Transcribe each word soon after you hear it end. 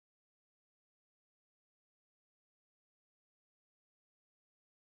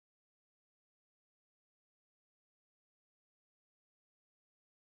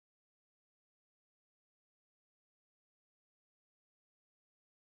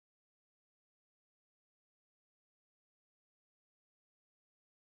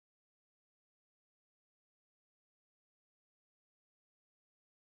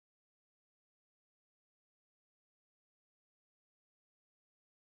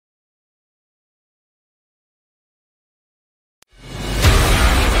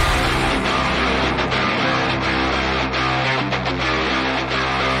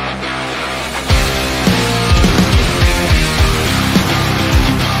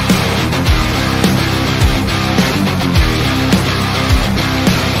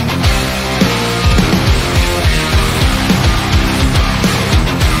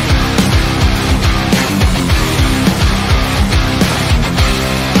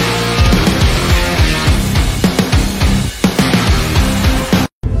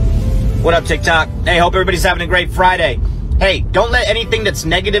What up, TikTok? Hey, hope everybody's having a great Friday. Hey, don't let anything that's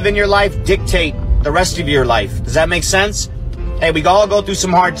negative in your life dictate the rest of your life. Does that make sense? Hey, we all go through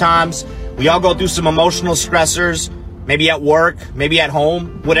some hard times. We all go through some emotional stressors, maybe at work, maybe at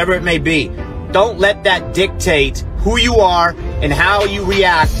home, whatever it may be. Don't let that dictate who you are and how you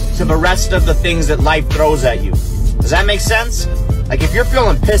react to the rest of the things that life throws at you. Does that make sense? Like if you're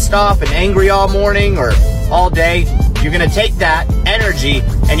feeling pissed off and angry all morning or all day, you're going to take that energy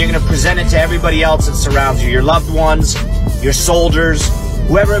and you're going to present it to everybody else that surrounds you, your loved ones, your soldiers,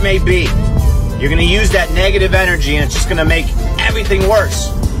 whoever it may be. You're going to use that negative energy and it's just going to make everything worse.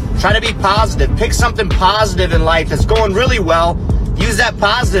 Try to be positive. Pick something positive in life that's going really well. Use that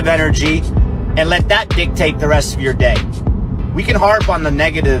positive energy and let that dictate the rest of your day. We can harp on the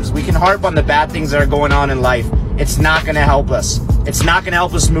negatives. We can harp on the bad things that are going on in life. It's not going to help us. It's not going to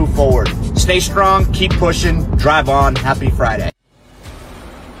help us move forward. Stay strong, keep pushing, drive on. Happy Friday.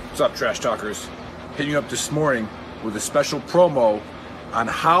 What's up, Trash Talkers? Hitting you up this morning with a special promo on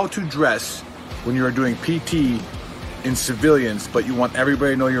how to dress when you are doing PT in civilians, but you want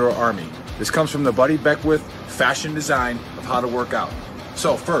everybody to know you're an Army. This comes from the Buddy Beckwith fashion design of how to work out.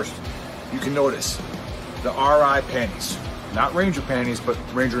 So first, you can notice the RI panties. Not Ranger panties, but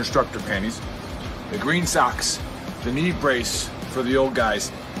Ranger Instructor panties. The green socks, the knee brace for the old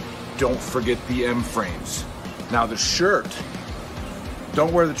guys. Don't forget the M frames. Now the shirt,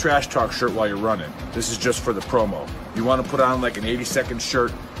 don't wear the Trash Talk shirt while you're running. This is just for the promo. You want to put on like an 80-second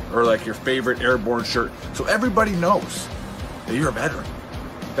shirt or like your favorite airborne shirt so everybody knows that you're a veteran.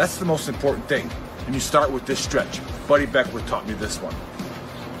 That's the most important thing. And you start with this stretch. Buddy Beckwith taught me this one.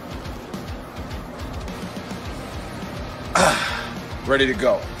 Ready to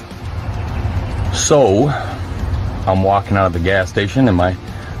go. So, I'm walking out of the gas station and my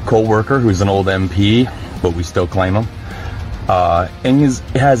co-worker, who's an old MP, but we still claim him, and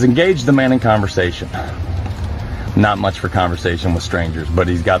has engaged the man in conversation. Not much for conversation with strangers, but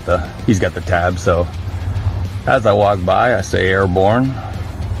he's got the tab. So, as I walk by, I say airborne,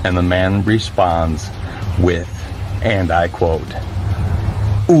 and the man responds with, and I quote,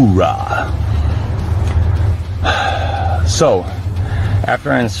 "Hoorah." So,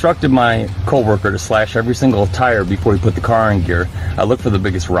 after I instructed my co-worker to slash every single tire before he put the car in gear, I looked for the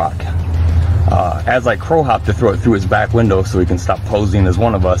biggest rock. As I crow hop to throw it through his back window so he can stop posing as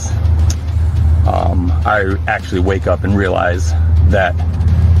one of us, I actually wake up and realize that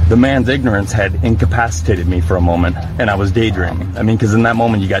the man's ignorance had incapacitated me for a moment, and I was daydreaming. I mean, because in that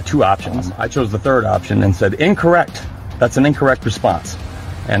moment you got two options. I chose the third option and said, "Incorrect. That's an incorrect response."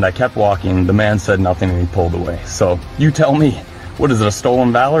 And I kept walking. The man said nothing and he pulled away. So you tell me, what is it, a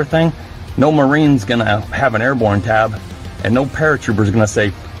stolen valor thing? No Marine's gonna have an airborne tab, and no paratrooper's gonna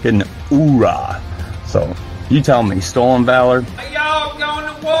say hidden hoorah. So you tell me, stolen valor? Hey, y'all, I'm going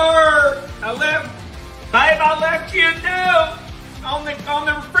to work. I left you a note on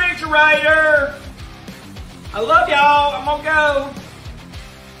the refrigerator. I love y'all. I'm gonna go.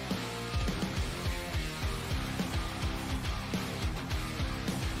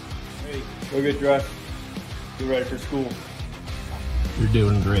 Hey, go get dressed. Get ready for school. You're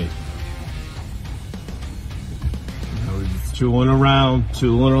doing great. I was just tooling along.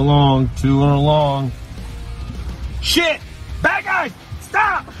 Shit! Bad guys!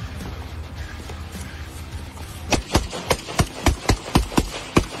 Stop!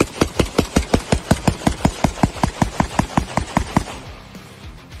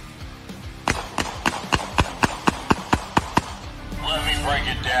 Let me break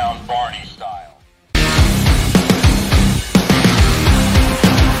it down Barney style.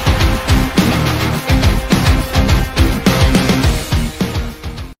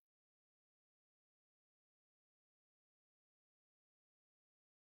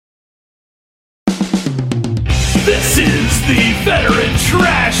 This is the Veteran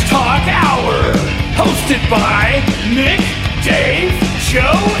Trash Talk Hour, hosted by Nick, Dave,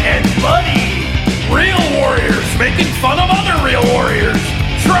 Joe, and Buddy. Real warriors making fun of other real warriors.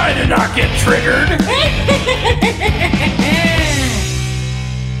 Try to not get triggered.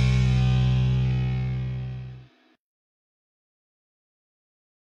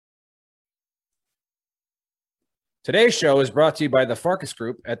 Today's show is brought to you by the Farkas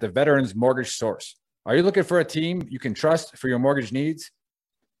Group at the Veterans Mortgage Source. Are you looking for a team you can trust for your mortgage needs?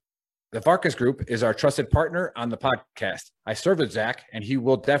 The Farkas Group is our trusted partner on the podcast. I served with Zach, and he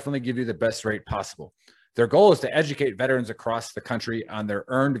will definitely give you the best rate possible. Their goal is to educate veterans across the country on their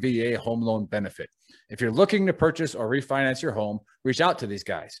earned VA home loan benefit. If you're looking to purchase or refinance your home, reach out to these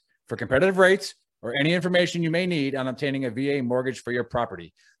guys for competitive rates or any information you may need on obtaining a VA mortgage for your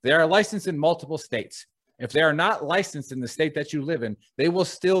property. They are licensed in multiple states. If they are not licensed in the state that you live in, they will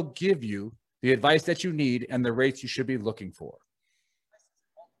still give you the advice that you need and the rates you should be looking for.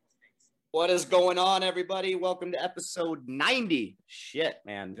 What is going on, everybody? Welcome to episode 90. Shit,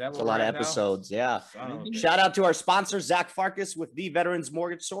 man. That's a lot of episodes. Yeah. Shout out to our sponsor, Zach Farkas with the Veterans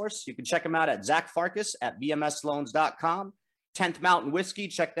Mortgage Source. You can check him out at Zach Farkas at vmsloans.com. 10th Mountain Whiskey.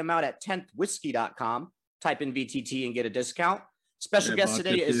 Check them out at 10thwhiskey.com. Type in VTT and get a discount. Special guest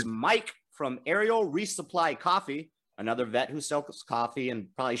today is Mike from Ariel Resupply Coffee, another vet who sells coffee and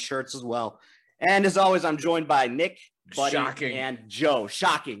probably shirts as well. And as always, I'm joined by Nick, Buddy, and Joe.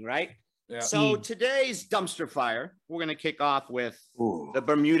 Shocking, right? Yeah. So today's dumpster fire, we're going to kick off with the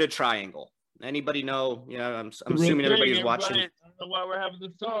Bermuda Triangle. Anybody know? You know, I'm assuming everybody's watching. I don't know why we're having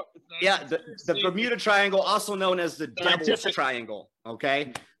this talk. Yeah, the Bermuda Triangle, also known as the Devil's Triangle.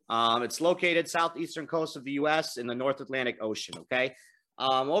 Okay, it's located southeastern coast of the U.S. in the North Atlantic Ocean. Okay,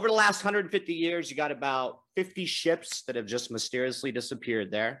 over the last 150 years, you got about 50 ships that have just mysteriously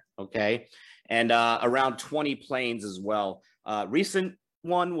disappeared there. Okay, and around 20 planes as well. Recent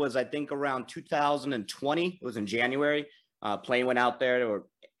one was, I think, around 2020. It was in January. Plane went out there. There were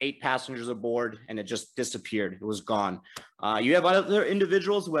 8 passengers aboard, and it just disappeared. It was gone. You have other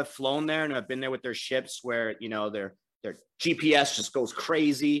individuals who have flown there and have been there with their ships where, you know, their GPS just goes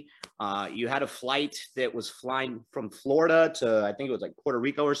crazy. You had a flight that was flying from Florida to, I think it was like Puerto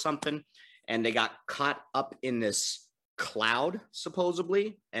Rico or something, and they got caught up in this cloud,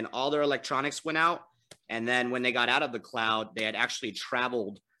 supposedly, and all their electronics went out. And then when they got out of the cloud, they had actually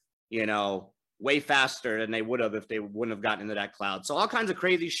traveled, you know, way faster than they would have if they wouldn't have gotten into that cloud. So all kinds of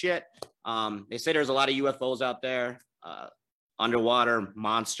crazy shit. They say there's a lot of UFOs out there, underwater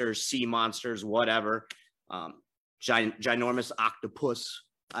monsters, sea monsters, whatever. Ginormous octopus.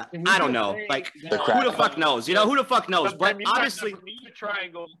 I don't know. Like, who the fuck knows? You know, who the fuck knows? But obviously, the Bermuda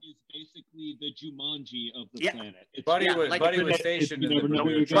Triangle is basically the Jumanji of the planet. Buddy was stationed in the Bermuda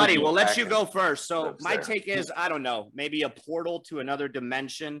Triangle. Buddy, we'll let you go first. So my take is, I don't know, maybe a portal to another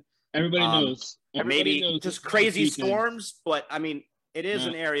dimension. Everybody knows. Maybe just crazy storms, but I mean, it is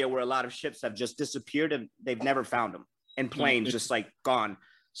an area where a lot of ships have just disappeared and they've never found them, and planes just like gone.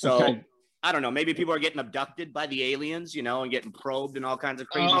 So I don't know. Maybe people are getting abducted by the aliens, you know, and getting probed and all kinds of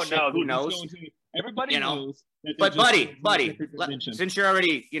crazy shit. Who knows? Everybody knows. But buddy, since you're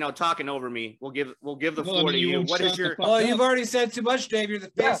already, you know, talking over me, we'll give the floor to you. What is your? Oh, you've already said too much, Dave. You're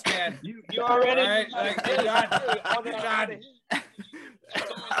the face man. You already. All right, you're done.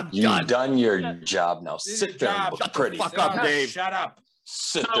 You've done your job now. Sit there and look pretty. Fuck up, Dave. Shut up.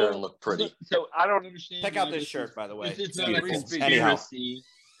 Sit there and look pretty. So I don't understand. Check out this shirt, by the way. It's not a conspiracy.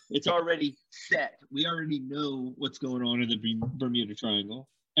 It's already set. We already know what's going on in the Bermuda Triangle.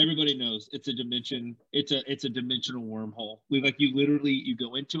 Everybody knows it's a dimension. It's a dimensional wormhole. You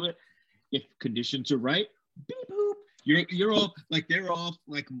go into it. If conditions are right, beep boop. You're off like they're off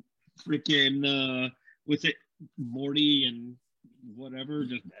like freaking what's it, Morty and whatever,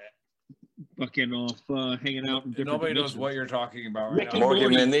 just fucking off hanging out in different Nobody dimensions. knows what you're talking about right now.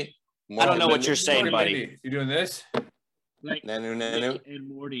 Morgan Mindy. I don't know what you're saying, buddy. You doing this? Like Nanu. and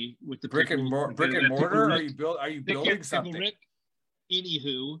Morty with the brick and mortar. Are you building something? Rick.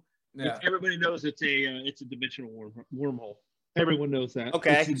 Anywho, yeah. Everybody knows it's a dimensional wormhole. Everyone knows that.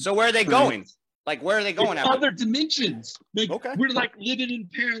 Okay, so where are they going? Like, where are they going? Other dimensions. Like, we're like living in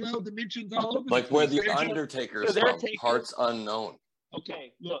parallel dimensions all over. Like where the Undertaker's from. Parts unknown.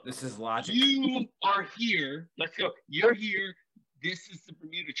 Okay, look. This is logic. You are here. Let's go. You're here. This is the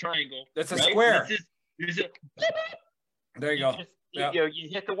Bermuda Triangle. That's a square. There you go. You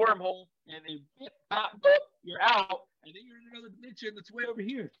hit the wormhole, and then you're out, and then you're in another dimension that's way over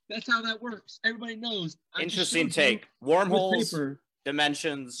here. That's how that works. Everybody knows. Interesting take. Wormholes,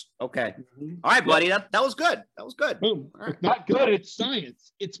 dimensions. Okay. All right, buddy. That was good. That was good. Boom. Right. It's not good. It's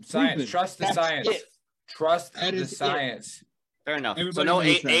science. It's science. proven. Trust the science. Trust the science. Fair enough. Everybody so no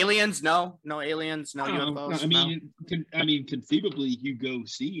knows that. aliens, no aliens, no UFOs. I mean, conceivably, you go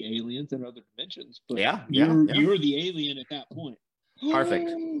see aliens in other dimensions, but you're the alien at that point. Perfect.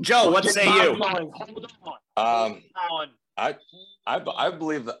 Joe, what say you? Hold on. I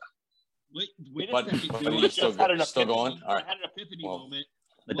believe that. Wait a But second. you still going? All right. I had an epiphany moment.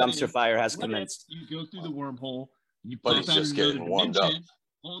 The dumpster fire has commenced. You go through the wormhole. You But pop he's out just another getting warmed dimension.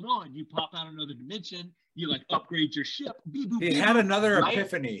 Hold on. You pop out another dimension. You like upgrade your ship. Beep, boop, He beep, had boop, another right?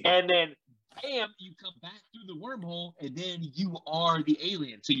 epiphany. And then, bam, you come back through the wormhole, and then you are the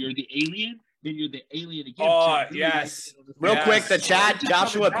alien. So you're the alien, then you're the alien again. Oh, yes. Real quick, the chat,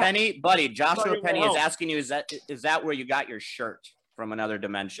 Joshua Penny, buddy, Joshua Penny is asking you, is that where you got your shirt from another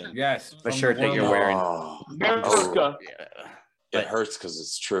dimension? Yes. The shirt that you're wearing. America. It hurts because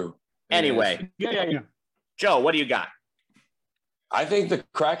it's true. Anyway. Yeah. Joe, what do you got? I think the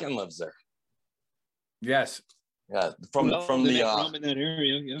Kraken lives there. Yes. Yeah, from in that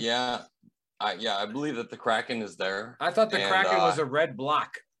area. Yeah. I believe that the Kraken is there. I thought the Kraken was a red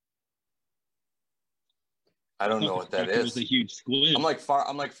block. I don't know what that is. It was a huge squid. I'm like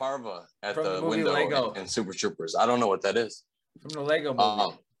Farva at From the movie window Lego. in Super Troopers. I don't know what that is. From the Lego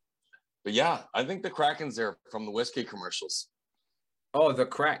movie. But yeah, I think the Kraken's there from the whiskey commercials. Oh, the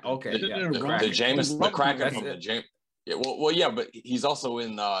crack. Okay. The Jameson, the Kraken from the Jameson. Yeah, well, yeah, but he's also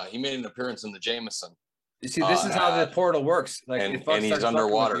in. He made an appearance in the Jameson. You see, this is how the portal works. Like, and if I he's start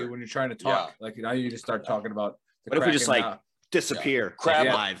underwater with you when you're trying to talk. Yeah. Like, now you just start talking about. What if we just like disappear? Crab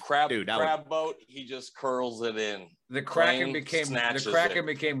Dude, boat. He just curls it in. The Kraken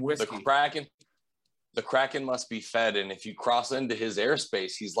became whiskey. The Kraken must be fed, and if you cross into his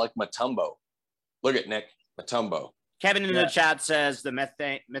airspace, he's like Matumbo. Look at Nick Matumbo. Kevin in the chat says the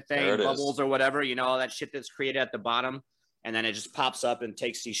methane bubbles or whatever, you know, all that shit that's created at the bottom, and then it just pops up and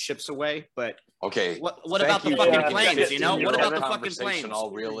takes these ships away. But okay, what about the fucking planes? You know, what about the fucking planes? All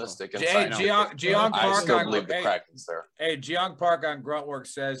realistic. And Geong Park. I still believe the Kraken's there. Hey, Geong Park on Gruntwork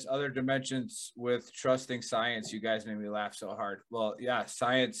says other dimensions with trusting science. You guys made me laugh so hard. Well, yeah,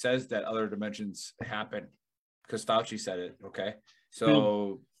 science says that other dimensions happen because Fauci said it. Okay,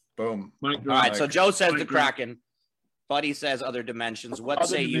 so boom. All right, so Joe says the Kraken. Buddy says other dimensions. What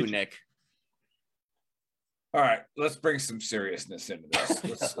say you, Nick? All right, let's bring some seriousness into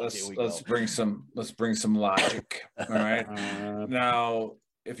this. Let's bring some logic. All right. Now,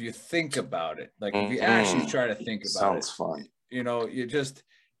 if you think about it, like if you actually try to think about it, sounds fun. You know, you just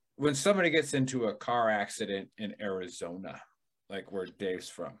when somebody gets into a car accident in Arizona, like where Dave's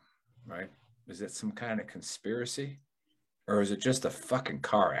from, right? Is it some kind of conspiracy, or is it just a fucking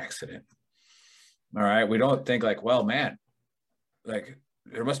car accident? All right, we don't think like, well, man, like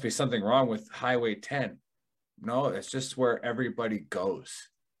there must be something wrong with Highway 10. No, it's just where everybody goes.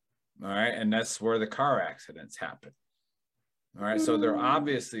 All right, and that's where the car accidents happen. All right, so they're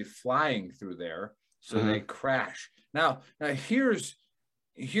obviously flying through there, so they crash. Now here's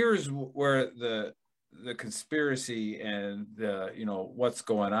where the conspiracy and the what's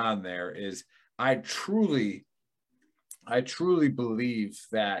going on there is. I truly believe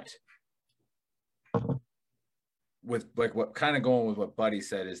that. With like what kind of going with what Buddy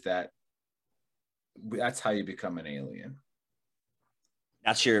said is that's how you become an alien.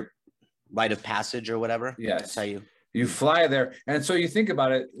 That's your rite of passage or whatever. Yes, that's how you fly there. And so you think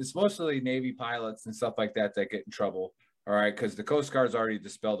about it, it's mostly Navy pilots and stuff like that get in trouble. All right, because the Coast Guard's already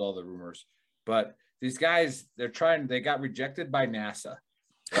dispelled all the rumors. But these guys, they got rejected by NASA.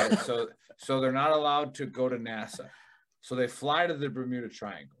 Right? so they're not allowed to go to NASA. So they fly to the Bermuda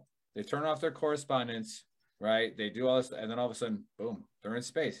Triangle. They turn off their correspondence. Right, they do all this, and then all of a sudden, boom, they're in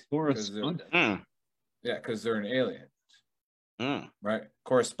space. Correspondent. Yeah, because they're an alien. Right,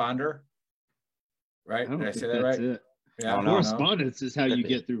 corresponder. Right, did I say that right? It. Yeah, correspondence is how you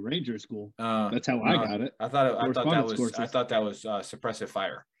get through Ranger School. That's how I got it. I thought that was suppressive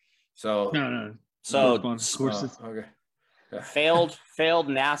fire. So no. So courses. Okay. Yeah. Failed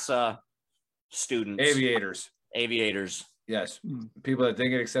NASA students. Aviators. Yes, people that they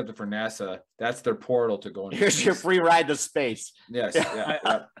get accepted for NASA, that's their portal to go into Here's space. your free ride to space. Yes,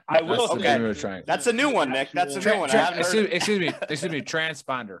 I will. Okay, that's a new one, Nick. That's a new one. Excuse me,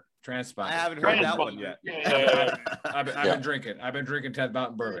 transponder. I haven't heard that one yet. I've been drinking. I've been drinking 10th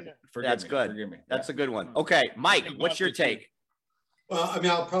Mountain Bourbon. Forgive me. That's a good one. Okay, Mike, what's your take? Well, I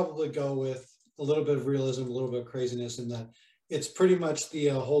mean, I'll probably go with a little bit of realism, a little bit of craziness, in that it's pretty much the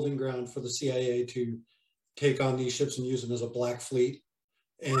holding ground for the CIA to take on these ships and use them as a black fleet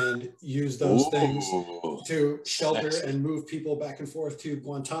and use those things to shelter and move people back and forth to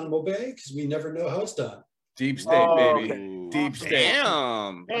Guantanamo Bay, because we never know how it's done. Deep state, baby. Okay. Deep state.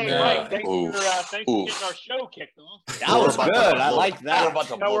 Damn. Hey, Mike, thanks for getting our show kicked off. That was good. I like that. We're about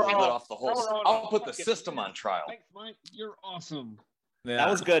to blow it off the whole. I'll put the system on trial. Thanks, Mike. You're awesome. Yeah. That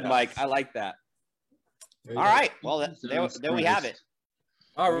was good, Mike. I like that. All right. Well, there we have it.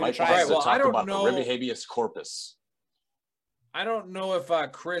 All right. Well, I don't know. The habeas corpus. I don't know if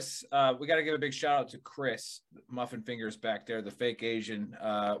Chris. We got to give a big shout out to Chris Muffin Fingers back there, the fake Asian.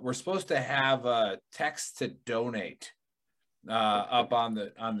 We're supposed to have a text to donate up on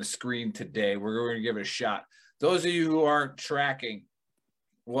the screen today. We're going to give it a shot. Those of you who aren't tracking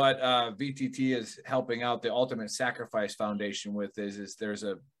what VTT is helping out the Ultimate Sacrifice Foundation with is there's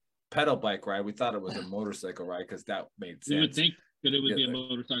a pedal bike ride. We thought it was a motorcycle ride because that made sense. You would think that it would be a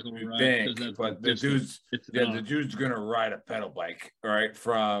motorcycle ride. But the dude's gonna ride a pedal bike, all right,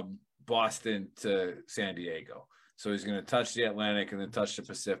 from Boston to San Diego. So he's gonna touch the Atlantic and then touch the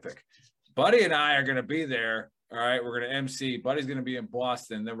Pacific. Buddy and I are going to be there. All right. We're going to MC. Buddy's going to be in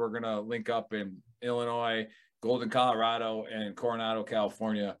Boston. Then we're going to link up in Illinois, Golden, Colorado, and Coronado,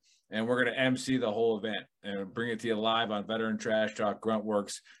 California. And we're going to MC the whole event and bring it to you live on Veteran Trash Talk,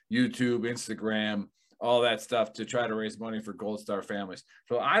 Gruntworks, YouTube, Instagram, all that stuff to try to raise money for Gold Star families.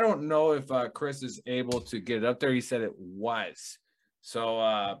 So I don't know if Chris is able to get it up there. He said it was.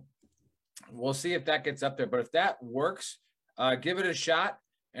 So we'll see if that gets up there. But if that works, give it a shot.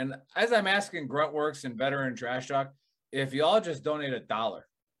 And as I'm asking Gruntworks and Veteran Trash Talk, if y'all just donate $1,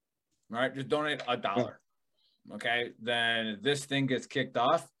 right? Just donate $1. Okay, then this thing gets kicked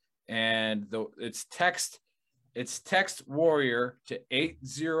off, and it's text Warrior to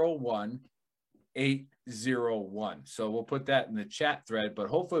 801-801. So we'll put that in the chat thread, but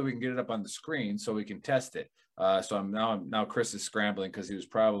hopefully we can get it up on the screen so we can test it. So now Chris is scrambling because he was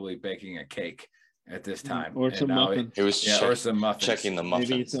probably baking a cake at this time, or some muffins. It was or some muffins. Checking the muffins.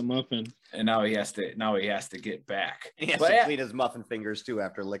 Maybe it's a muffin. And now he has to get back. He has to clean his muffin fingers too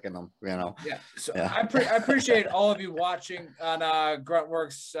after licking them. Yeah. So yeah. I appreciate all of you watching on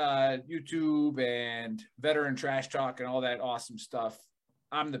Gruntworks YouTube and Veteran Trash Talk and all that awesome stuff.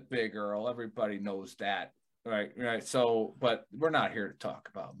 I'm the Big Earl. Everybody knows that. Right. So, but we're not here to talk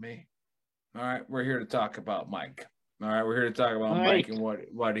about me. All right. We're here to talk about Mike. All right. We're here to talk about Mike and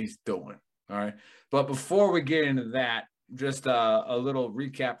what he's doing. All right. But before we get into that, just a little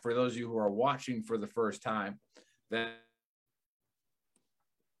recap for those of you who are watching for the first time that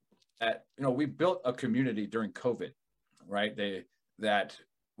we built a community during COVID, right? That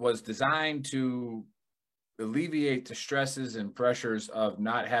was designed to alleviate the stresses and pressures of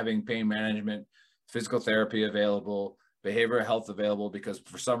not having pain management, physical therapy available, behavioral health available, because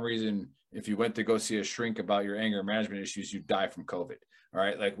for some reason, if you went to go see a shrink about your anger management issues, you die from COVID. All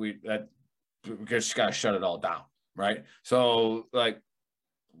right. Like we just got to shut it all down. Right. So like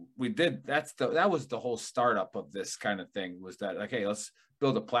we did, that was the whole startup of this kind of thing, was that like, hey, let's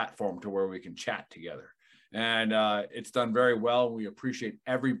build a platform to where we can chat together. And it's done very well. We appreciate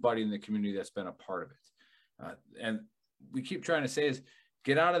everybody in the community that's been a part of it. And we keep trying to say is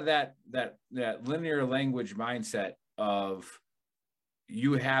get out of that linear language mindset of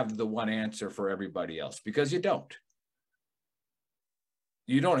you have the one answer for everybody else, because you don't.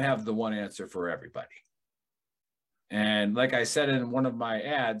 You don't have the one answer for everybody. And like I said in one of my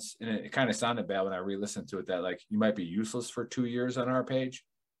ads, and it kind of sounded bad when I re-listened to it, that like you might be useless for 2 years on our page,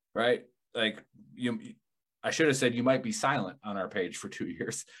 right? Like I should have said you might be silent on our page for 2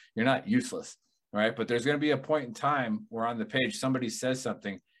 years. You're not useless, right? But there's going to be a point in time where on the page somebody says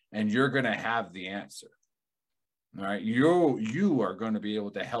something and you're going to have the answer. All right, you are going to be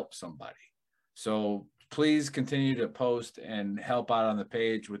able to help somebody. So please continue to post and help out on the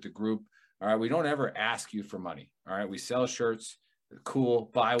page with the group. All right, we don't ever ask you for money. All right, we sell shirts.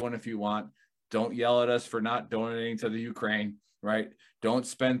 Cool, buy one if you want. Don't yell at us for not donating to the Ukraine. Right? Don't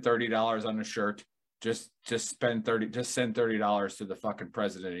spend $30 on a shirt. Just send $30 to the fucking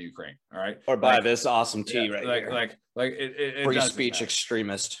president of Ukraine. All right, or buy this awesome tee right here. Like it free speech matter.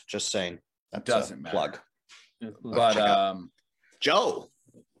 Extremist. Just saying. That doesn't matter. Plug. But Joe.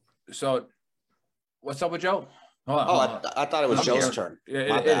 So, what's up with Joe? I thought it was Joe's turn.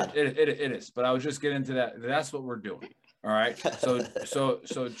 My bad. It is, but I was just getting into that. That's what we're doing. All right.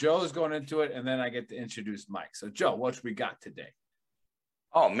 So Joe's going into it, and then I get to introduce Mike. So Joe, what we got today?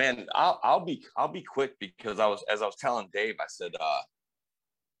 Oh man, I'll be quick, because as I was telling Dave, I said,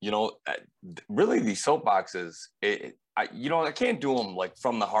 really these soapboxes, I can't do them like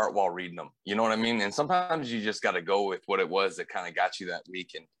from the heart while reading them. You know what I mean? And sometimes you just got to go with what it was that kind of got you that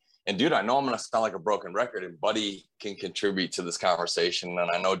week. And dude, I know I'm going to sound like a broken record, and Buddy can contribute to this conversation.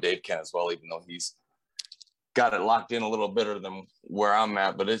 And I know Dave can as well, even though he's got it locked in a little better than where I'm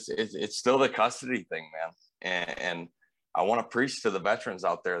at, but it's still the custody thing, man. And I want to preach to the veterans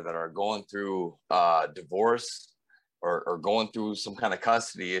out there that are going through divorce or going through some kind of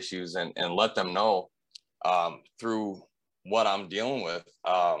custody issues, and let them know through what I'm dealing with,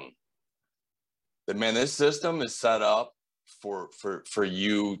 that, man, this system is set up for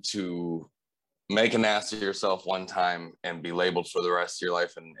you to make an ass of yourself one time and be labeled for the rest of your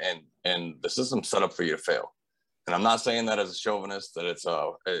life. And the system's set up for you to fail. And I'm not saying that as a chauvinist, that it's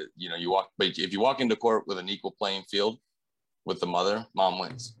if you walk into court with an equal playing field with the mother, mom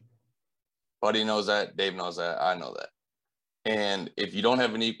wins. Buddy knows that. Dave knows that. I know that. And if you don't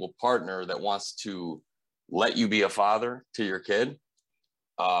have an equal partner that wants to let you be a father to your kid,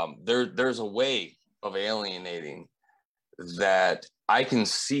 there's a way of alienating that I can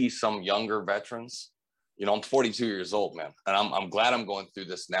see some younger veterans. I'm 42 years old, man. And I'm glad I'm going through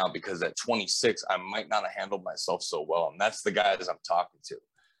this now, because at 26, I might not have handled myself so well. And that's the guys I'm talking to.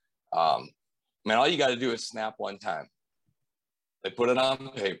 Man, all you got to do is snap one time. They put it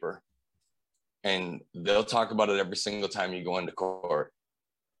on paper, and they'll talk about it every single time you go into court.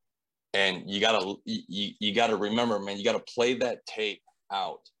 And you gotta remember, man, you gotta play that tape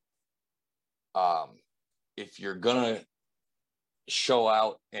out. If you're gonna show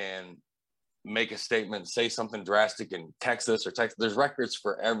out and make a statement, say something drastic and text this or text, there's records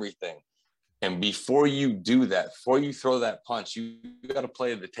for everything. And before you do that, before you throw that punch, you got to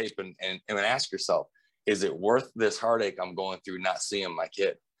play the tape and ask yourself, is it worth this heartache I'm going through not seeing my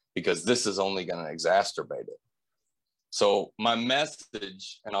kid? Because this is only going to exacerbate it. So my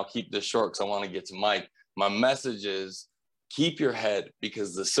message, and I'll keep this short because I want to get to Mike. My message is keep your head,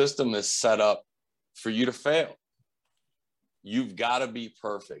 because the system is set up for you to fail. You've got to be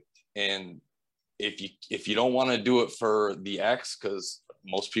perfect. And if you don't want to do it for the ex, because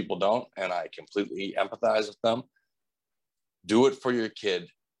most people don't, and I completely empathize with them, do it for your kid.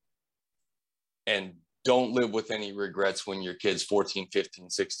 And don't live with any regrets when your kid's 14, 15,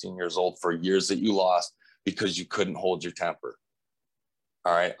 16 years old for years that you lost because you couldn't hold your temper.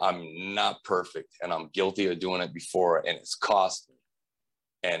 All right. I'm not perfect, and I'm guilty of doing it before, and it's cost me.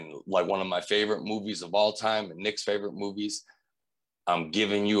 And like one of my favorite movies of all time, and Nick's favorite movies, I'm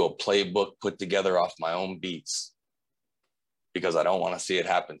giving you a playbook put together off my own beats because I don't want to see it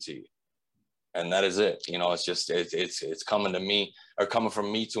happen to you. And that is it. You know, it's just, it's coming to me, or coming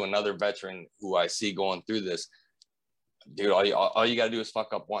from me to another veteran who I see going through this. Dude, all you got to do is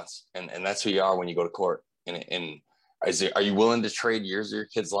fuck up once. And that's who you are when you go to court. And are you willing to trade years of your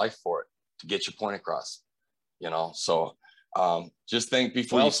kid's life for it to get your point across? You know, so just think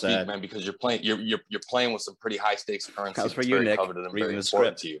before you speak, man, because you're playing with some pretty high stakes currency. That's for you, Nick. Coveted and very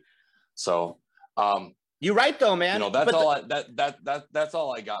important to you. So, you're right though, man. You know, that's all that's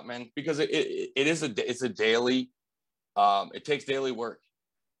all I got, man, because it's a daily, it takes daily work,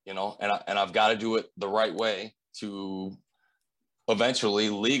 you know, and I've got to do it the right way to eventually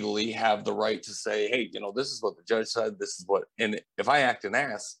legally have the right to say, hey, you know, this is what the judge said, this is what, and if I act an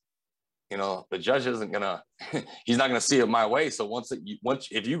ass, you know, the judge isn't gonna, he's not gonna see it my way. So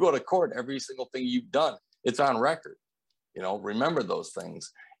if you go to court, every single thing you've done, it's on record. You know, remember those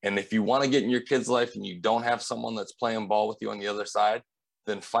things. And if you want to get in your kid's life and you don't have someone that's playing ball with you on the other side,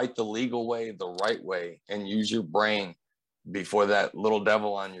 then fight the legal way, the right way, and use your brain before that little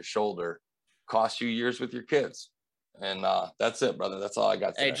devil on your shoulder costs you years with your kids. And that's it, brother. That's all I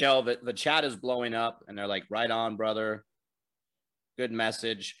got today. Hey, Joe, the chat is blowing up, and they're like, right on, brother. Good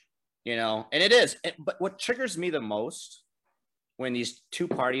message, you know, and it is. But what triggers me the most when these two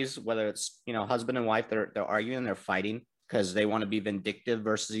parties, whether it's, you know, husband and wife, they're arguing, they're fighting because they want to be vindictive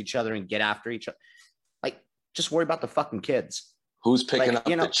versus each other and get after each other. Like, just worry about the fucking kids. Who's picking up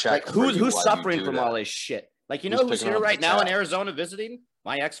the check? Like, who's suffering from all this shit? Like, you know who's here right now in Arizona visiting?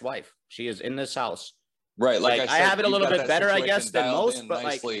 My ex-wife. She is in this house. Right. Like I said, have it a little bit better, I guess, than most, but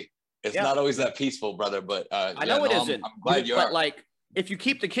nicely. Like, it's not always that peaceful, brother, but I know it isn't. I'm glad you are. But like, if you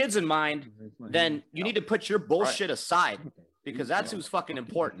keep the kids in mind, then you need to put your bullshit aside, because that's who's fucking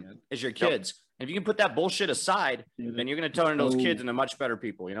important is your kids. And if you can put that bullshit aside, then you're going to turn those kids into much better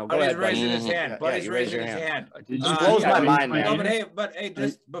people. You know, go ahead, raising his hand. Buddy's raising his hand. It just blows my mind, man. No, but hey,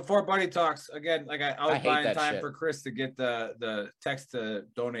 just before Buddy talks again, like I was buying time for Chris to get the text to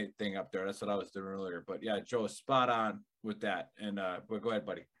donate thing up there. That's what I was doing earlier. But yeah, Joe, spot on with that. And but go ahead,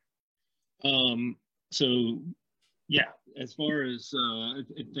 Buddy. So yeah, as far as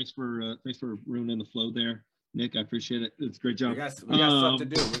thanks for ruining the flow there, Nick. I appreciate it. It's a great job. We got stuff to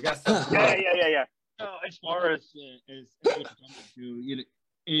do. We got stuff to do. Yeah. No, as far as what you're talking to, you know,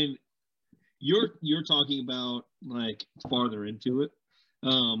 and you're talking about like farther into it.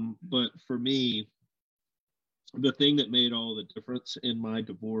 But for me, the thing that made all the difference in my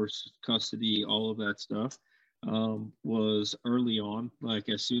divorce, custody, all of that stuff, was early on, like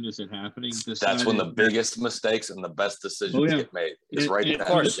as soon as it happening. That's when the biggest mistakes and the best decisions get made. It's right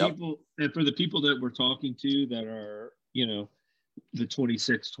and for the people that we're talking to that are, you know, the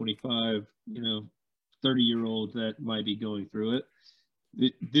 26, 25, you know, 30-year-old that might be going through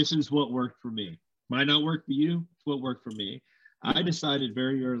it, this is what worked for me. Might not work for you, it's what worked for me. I decided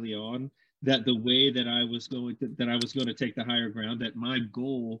very early on that the way that I was going to take the higher ground, that my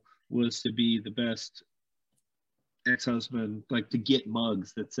goal was to be the best ex-husband, like to get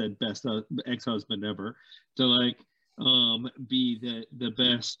mugs that said best ex-husband ever, to like be the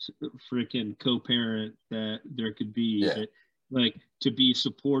best freaking co-parent that there could be, that, like to be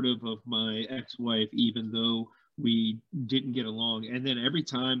supportive of my ex-wife even though we didn't get along. And then every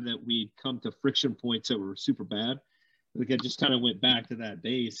time that we'd come to friction points that were super bad, like I just kind of went back to that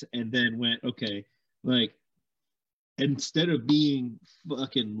base and then went, okay, like instead of being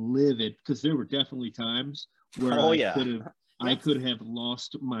fucking livid, because there were definitely times where I could have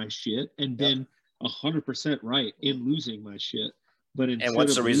lost my shit and been 100% right in losing my shit. But and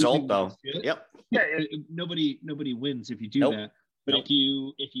what's the result though? Shit, nobody wins if you do that. But if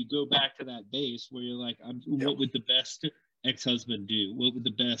you go back to that base where you're like, what would the best ex-husband do? What would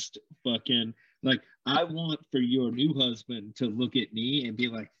the best fucking, like, I want for your new husband to look at me and be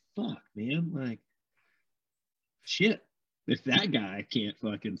like, fuck, man, like, shit. If that guy can't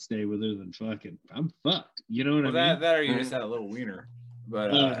fucking stay with her, then fucking, I'm fucked. You know what I mean? That or you just had a little wiener.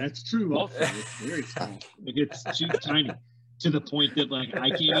 But that's true. Also, it's very small. Like, it's too tiny to the point that, like, I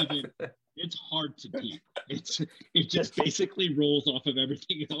can't even. It's hard to keep. It just basically rolls off of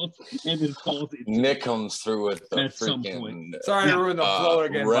everything else and then falls into Nick comes through with the at some point. Sorry to ruin the flow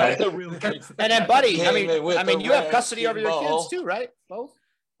again. Right. And then, buddy, I mean, you have custody over your kids too, right? Both.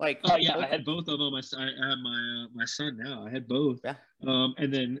 Like, yeah, I had both of them. I have my son now. I had both. Yeah.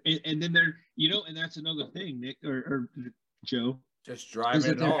 And then there, you know, and that's another thing, Nick or Joe. Just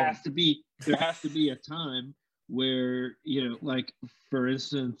driving it home. There has to be a time where, you know, like, for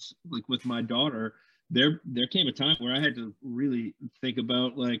instance, like with my daughter, there came a time where I had to really think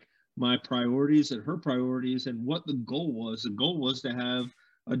about, like, my priorities and her priorities and what the goal was. The goal was to have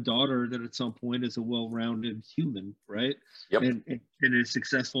a daughter that at some point is a well-rounded human, right? Yep. And is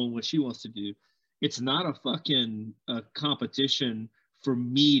successful in what she wants to do. It's not a fucking competition for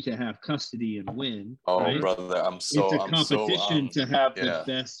me to have custody and win. Oh, right? brother, It's a competition to have the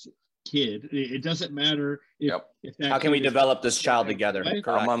best kid. It doesn't matter if that. How can we develop this child together? Right?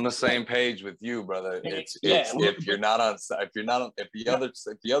 I'm on the same page with you, brother. It's if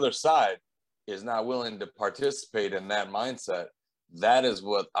the other side is not willing to participate in that mindset, that is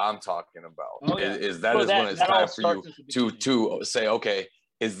what I'm talking about. When it's time for you to say, okay,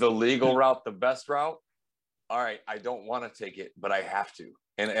 is the legal route the best route? All right, I don't want to take it, but I have to.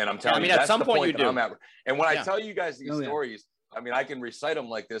 And I'm telling you, that's at some point you do. I'm at. And when I tell you guys these stories, I mean, I can recite them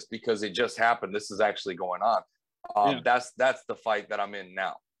like this because it just happened. This is actually going on. That's the fight that I'm in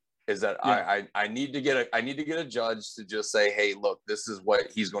now. Is that I need to get a judge to just say, hey, look, this is what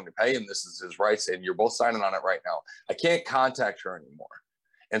he's going to pay, and this is his rights, and you're both signing on it right now. I can't contact her anymore.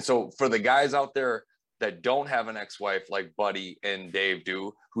 And so for the guys out there that don't have an ex-wife like Buddy and Dave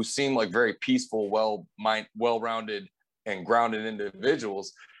do, who seem like very peaceful, well-rounded, and grounded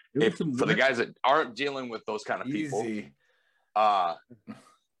individuals, for the guys that aren't dealing with those kind of people,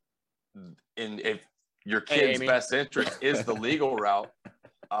 and if your kid's best interest is the legal route,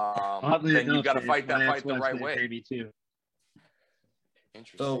 then you got to fight that fight the right way.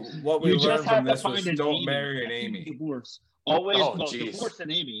 So what we learned from this was don't marry an Amy. Divorce. Always divorce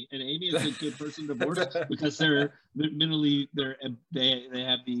an Amy, and Amy is a good person to divorce because they're mentally they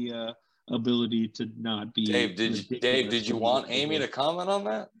have the ability to not be. Dave, did you want Amy to comment on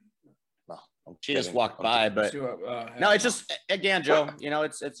that? She just walked by, but no, it's just, again, Joe, you know,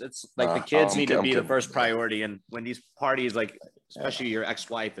 it's like the kids need to be the first priority. And when these parties, like, especially your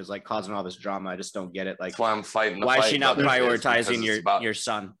ex-wife is like causing all this drama, I just don't get it. Like, that's why I'm fighting. Why is she not prioritizing your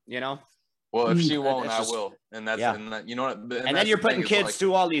son, you know? Well, if she won't, I will. And that's, you know what? And then you're putting kids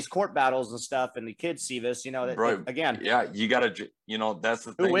through all these court battles and stuff, and the kids see this, you know, that, again. Yeah, you got to, you know, that's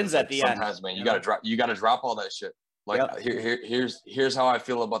the thing. Who wins at the end? Sometimes, man, you got to drop all that shit. Like, here's how I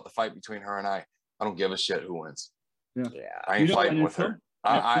feel about the fight between her and I. I don't give a shit who wins. Yeah. I ain't fighting with her.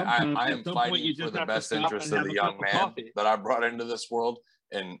 I am fighting for the best interest of the young man that I brought into this world,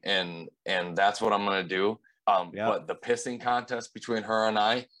 and that's what I'm gonna do. But the pissing contest between her and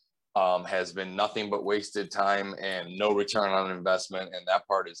I has been nothing but wasted time and no return on investment, and that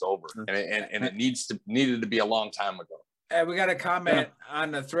part is over. And it needed to be a long time ago. And we got a comment on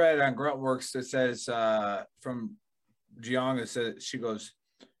the thread on Gruntworks that says from Jiang, that says, she goes,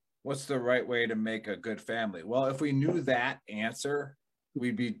 what's the right way to make a good family? Well, if we knew that answer,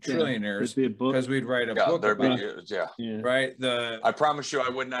 we'd be trillionaires because we'd write a book about it. Right. I promise you, I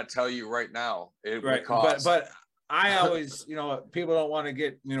would not tell you right now. It would cost. But I always, you know, people don't want to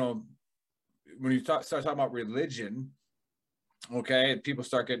get, you know, when you start talking about religion, okay, people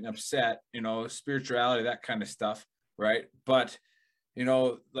start getting upset, you know, spirituality, that kind of stuff, right? But, you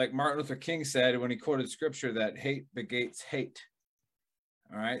know, like Martin Luther King said when he quoted scripture that hate begets hate.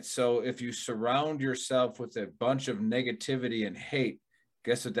 All right. So if you surround yourself with a bunch of negativity and hate,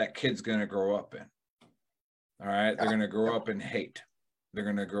 guess what that kid's going to grow up in? All right. They're going to grow up in hate. They're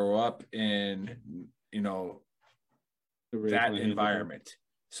going to grow up in, you know, that environment.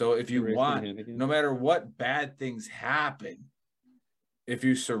 So if you want, no matter what bad things happen, if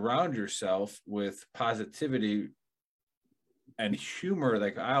you surround yourself with positivity and humor,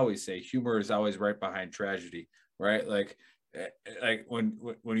 like I always say, humor is always right behind tragedy. right? Like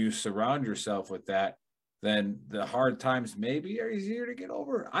when you surround yourself with that, then the hard times maybe are easier to get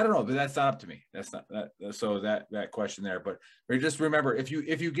over. I don't know, but that's not up to me. That's not that. So that question there, but just remember, if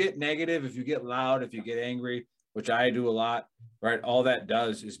you get negative, if you get loud, if you get angry, which I do a lot, right? All that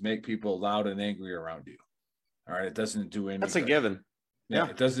does is make people loud and angry around you. All right. It doesn't do any That's good. a given. Yeah.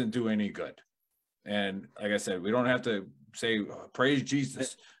 It doesn't do any good. And like I said, we don't have to say praise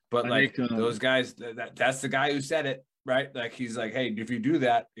Jesus, but those guys, that's the guy who said it. Right, like he's like, hey, if you do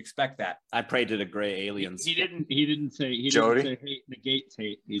that, expect that. I prayed to the gray aliens. He didn't say hate negates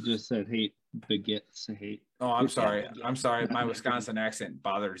hate. He just said hate begets hate. Oh, I'm sorry. My Wisconsin accent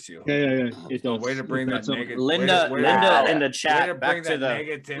bothers you. Yeah. It's a way to bring that negative. Linda in the chat. Way to bring that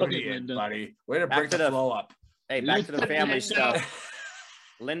negativity in, buddy. Way to bring the flow up. Hey, back to the family stuff.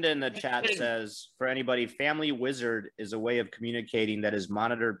 Linda in the chat says, for anybody, Family Wizard is a way of communicating that is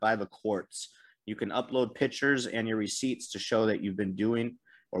monitored by the courts. You can upload pictures and your receipts to show that you've been doing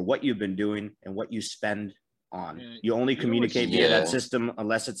or what you've been doing and what you spend on. You only communicate via that system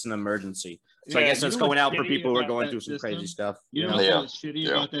unless it's an emergency. So I guess that's going out for people who are going through some crazy stuff. You know what's shitty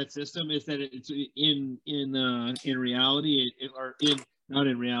about that system is that it's in reality, not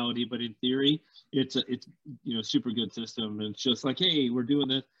in reality, but in theory, it's super good system. And it's just like, hey, we're doing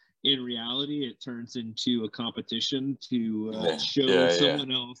this. In reality, it turns into a competition to show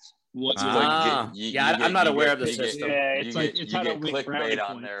someone else. I'm not aware of the system. You get clickbait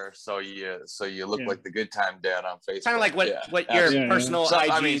on there, so you look like the good time dad on Facebook. Kind of like what your personal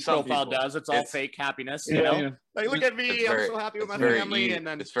IG profile does. It's all fake happiness, you know. Like, look at me, I'm so happy with my family, and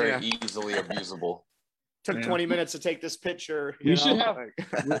then it's very easily abusable. Took 20 minutes to take this picture. You should have.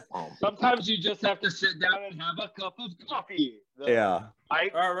 Sometimes you just have to sit down and have a cup of coffee. Yeah.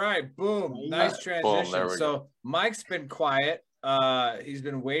 All right. Boom. Nice transition. So Mike's been quiet. He's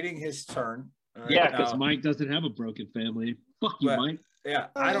been waiting his turn. Yeah, because Mike doesn't have a broken family. Fuck you, Mike. Yeah,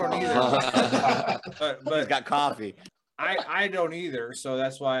 I don't either. but he's got coffee. I don't either. So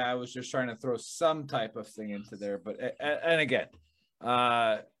that's why I was just trying to throw some type of thing into there. But and again,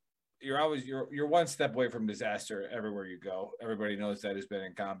 you're one step away from disaster everywhere you go. Everybody knows that has been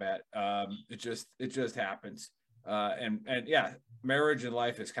in combat. It just happens. And yeah, marriage and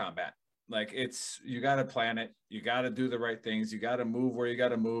life is combat. Like you got to plan it. You got to do the right things. You got to move where you got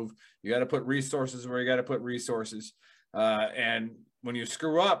to move. You got to put resources where you got to put resources. And when you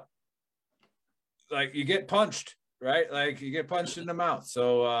screw up, like you get punched, right? Like you get punched in the mouth.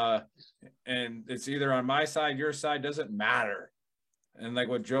 So, and it's either on my side, your side, doesn't matter. And like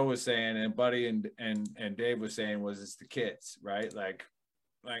what Joe was saying and Buddy and Dave was saying was it's the kids, right? Like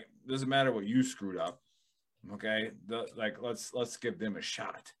doesn't matter what you screwed up. Okay. Let's give them a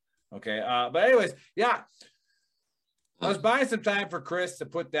shot. Okay. But anyways, yeah, I was buying some time for Chris to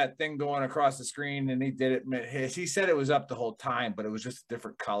put that thing going across the screen, and he did it. He said it was up the whole time, but it was just a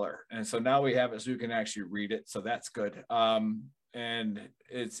different color. And so now we have it so you can actually read it. So that's good. And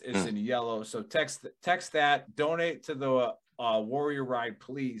it's in yellow. So text that, donate to the Warrior Ride,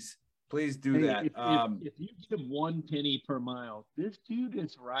 please do that. If you give 1 penny per mile, this dude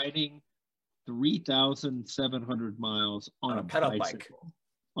is riding 3,700 miles on a pedal bike.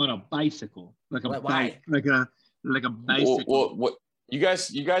 On a bicycle, like a bike, like a bicycle. What you guys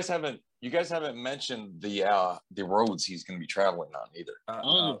haven't mentioned the roads he's going to be traveling on either.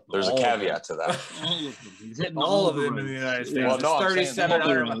 There's a caveat to that. All of them. He's hitting all of them in the United States. Well, no,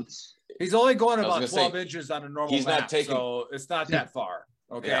 3,700. He's only going about 12 inches on a normal map, so it's not that far.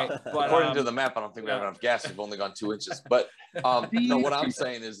 Okay, yeah. But, according to the map, I don't think we have enough gas. We've only gone 2 inches. But no, what I'm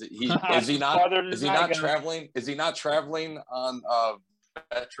saying is, that is he not traveling? Is he not traveling on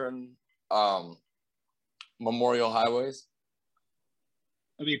veteran memorial highways?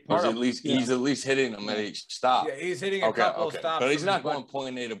 I mean, he's at least hitting them at each stop. Yeah, he's hitting a couple of stops, but he's not going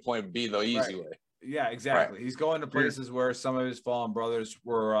point A to point B the easy way. Yeah, exactly. Right. He's going to places where some of his fallen brothers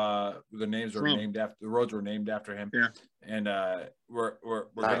were. The names were named after. The roads were named after him. Yeah, and we're gonna,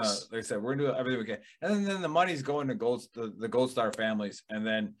 like I said, we're gonna do everything we can. And then the money's going to the Gold Star families. And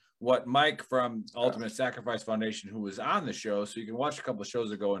then what Mike from Ultimate Sacrifice Foundation, who was on the show, so you can watch a couple of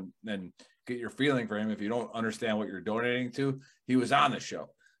shows ago and get your feeling for him if you don't understand what you're donating to. He was on the show,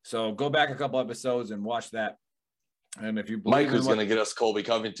 so go back a couple episodes and watch that. And if you Mike was going to get us Colby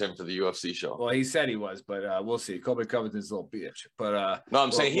Covington for the UFC show. Well, he said he was, but we'll see. Colby Covington's a little bitch. But no,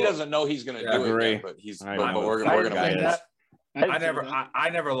 I'm saying he doesn't know he's going to do it, but he's. But we're going to make that. I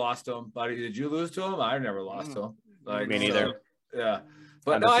never lost to him, buddy. Did you lose to him? I never lost to him. Like, me neither. So, yeah,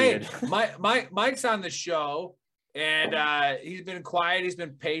 but no, hey, Mike's on the show, and he's been quiet. He's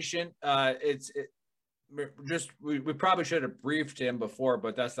been patient. we probably should have briefed him before,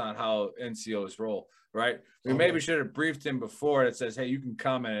 but that's not how NCOs roll, right? We maybe should have briefed him before. It says, hey, you can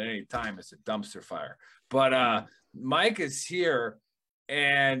come in at any time. It's a dumpster fire. But Mike is here.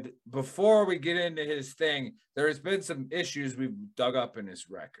 And before we get into his thing, there's been some issues we've dug up in his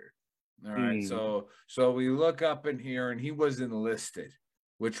record. All right. So we look up in here and he was enlisted,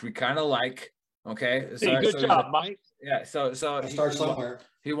 which we kind of like. Okay. Hey, good job, Mike. Yeah. So start somewhere.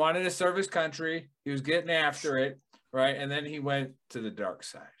 He wanted to serve his country. He was getting after it. Right. And then he went to the dark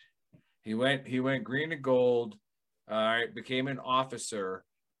side. He went green and gold. All right. Became an officer.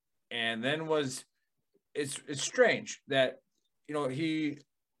 And then it's strange that, you know,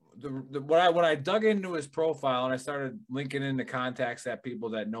 when I dug into his profile and I started linking in the contacts that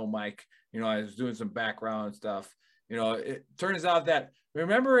people that know Mike, you know, I was doing some background stuff. You know, it turns out that,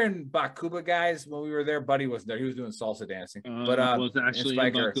 remember in Bakuba, guys, when we were there, Buddy wasn't there. He was doing salsa dancing. But was actually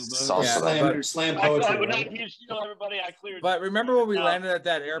slam poetry. Everybody, I cleared. But remember when we landed at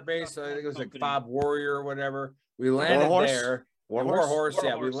that air base? I think it was like Bob Warrior or whatever. We landed there. Warhorse.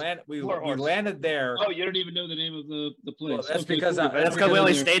 Yeah, we landed there. Oh, you don't even know the name of the place. Well, that's because we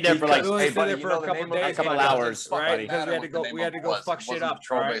only stayed there for like a couple hours, right? Because we had to go fuck shit up.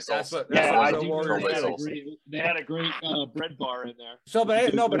 Right? That's what they had a great bread bar in there. So, but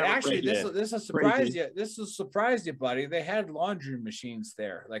actually, this will surprise you. This will surprise you, buddy. They had laundry machines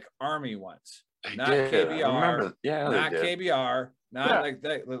there, like Army ones, not KBR. Not KBR. Not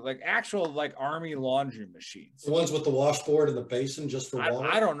like actual like Army laundry machines. The ones with the washboard and the basin just for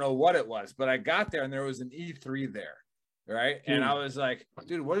water. I don't know what it was, but I got there and there was an E3 there, right? And I was like,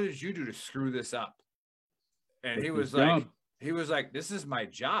 dude, what did you do to screw this up? And he was like, this is my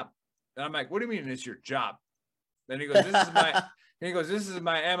job. And I'm like, what do you mean it's your job? Then he goes, this is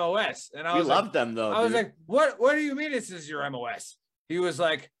my MOS. And I was love them though. I was like, what do you mean this is your MOS? He was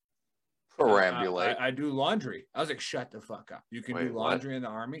like, perambulate. I do laundry. I was like, shut the fuck up. You can do laundry in the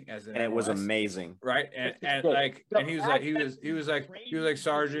Army as an and it was amazing. Right. And he was like,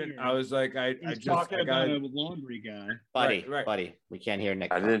 Sergeant. I was like, I got a laundry guy. Buddy, we can't hear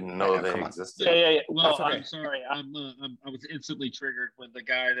Nick. I didn't know they existed. Yeah. Well, okay. I'm sorry. I was instantly triggered when the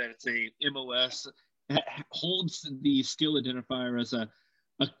guy that's a MOS holds the skill identifier as a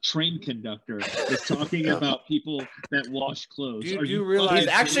train conductor is talking about people that wash clothes. Do you realize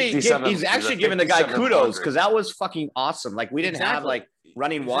he's actually giving the guy kudos because that was fucking awesome. Like we didn't have like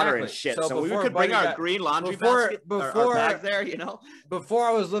running water and shit, so we could bring our green laundry basket or bag there. You know, before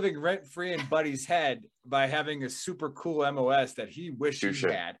I was living rent free in Buddy's head by having a super cool MOS that he wished he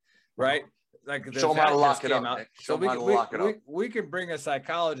had. Right. Like show him how to lock it up. So we can bring a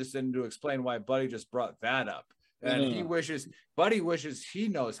psychologist in to explain why Buddy just brought that up. And Buddy wishes he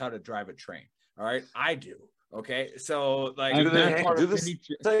knows how to drive a train. All right. I do. Okay. So like,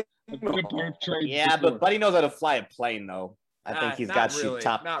 but Buddy knows how to fly a plane though. I think he's got you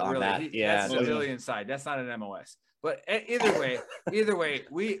topped on that. That's civilian side. That's not an MOS. But either way,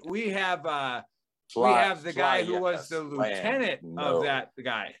 we have the guy who was the lieutenant of that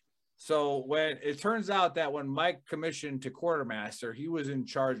guy. So when it turns out that when Mike commissioned to quartermaster, he was in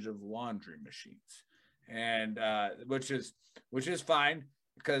charge of laundry machines. And which is fine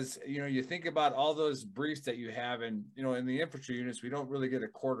because you think about all those briefs that you have, and in the infantry units we don't really get a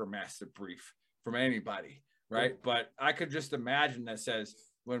quartermaster brief from anybody, right? But I could just imagine that says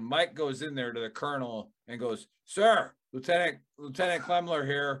when Mike goes in there to the colonel and goes, "Sir, Lieutenant Klemler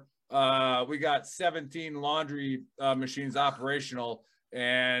here, we got 17 laundry machines operational,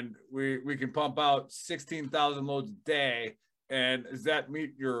 and we can pump out 16,000 loads a day, and does that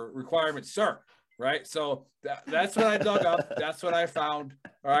meet your requirements, sir?" Right. So that's what I dug up. That's what I found.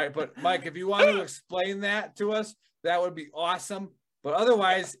 All right. But Mike, if you want to explain that to us, that would be awesome. But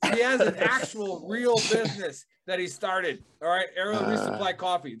otherwise, he has an actual real business that he started. All right. Aerial Resupply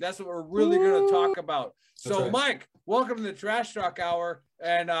Coffee. That's what we're really going to talk about. So, right. Mike, welcome to the Trash Talk Hour.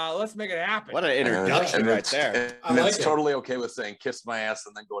 And let's make it happen. What an introduction right there. And it's totally okay with saying kiss my ass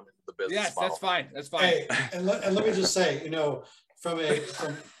and then going into the business. Yes, model. That's fine. That's fine. Hey, and let me just say, when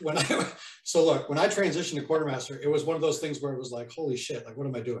I transitioned to quartermaster, it was one of those things where it was like, holy shit, like, what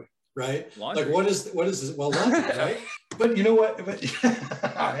am I doing? Right? Laundry. Like, what is this? Well, laundry, right? But you know what?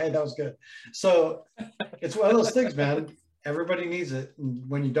 Hey, that was good. So it's one of those things, man. Everybody needs it. And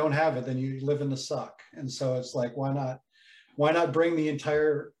when you don't have it, then you live in the suck. And so it's like, why not bring the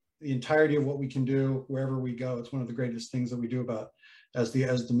entirety of what we can do wherever we go? It's one of the greatest things that we do about as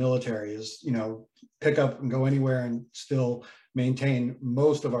the military is, pick up and go anywhere and still maintain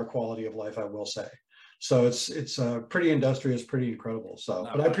most of our quality of life, I will say. So it's pretty industrious, pretty incredible. So,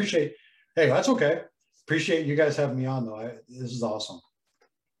 but I appreciate, hey, that's okay. Appreciate you guys having me on though. This is awesome.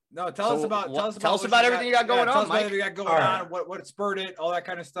 No, tell us about everything you got going on, Mike. Everything you got going on, what spurred it, all that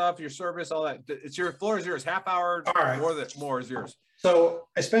kind of stuff, your service, all that. It's your floor is yours. Half hour, all right. More is yours. So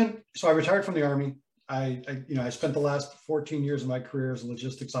I retired from the Army. I spent the last 14 years of my career as a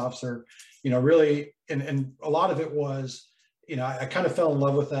logistics officer, really, and a lot of it was, I kind of fell in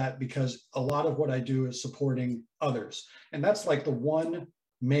love with that because a lot of what I do is supporting others. And that's like the one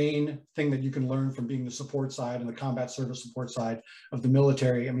main thing that you can learn from being the support side and the combat service support side of the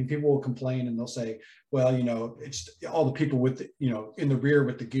military. I mean, people will complain and they'll say, well, it's all the people with, in the rear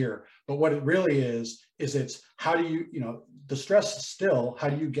with the gear. But what it really is it's how do you, the stress is still, how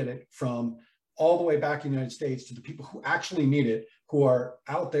do you get it from all the way back in the United States to the people who actually need it, who are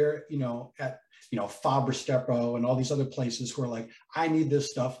out there, at, Faber-Stepro and all these other places who are like, I need this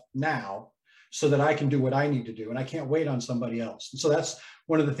stuff now so that I can do what I need to do. And I can't wait on somebody else. And so that's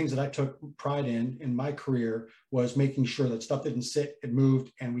one of the things that I took pride in my career, was making sure that stuff didn't sit, it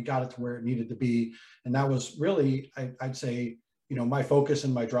moved, and we got it to where it needed to be. And that was really, I'd say, my focus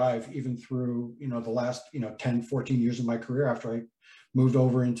and my drive, even through, the last, 10, 14 years of my career after I moved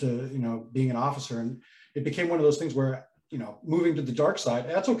over into, being an officer. And it became one of those things where, moving to the dark side,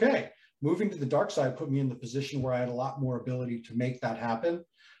 that's okay. Moving to the dark side put me in the position where I had a lot more ability to make that happen,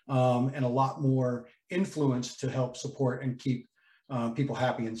 and a lot more influence to help support and keep people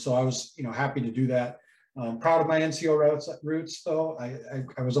happy. And so I was, happy to do that. Proud of my NCO roots though.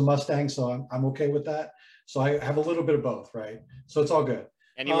 I was a Mustang, so I'm okay with that. So I have a little bit of both, right? So it's all good.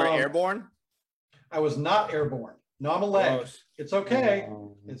 And you were airborne? I was not airborne. No, I'm a leg. Gross. It's okay.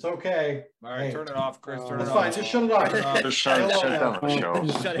 It's okay. All right, turn it off, Chris. Turn it off. That's fine. Just shut it off. Just shut down the show.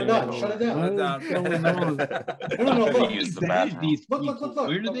 Shut it down. Shut it down. No. Look. Use the bathroom. Look.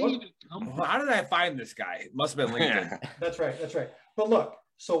 Where do they even come from? How did I find this guy? It must have been LinkedIn. That's right. But look,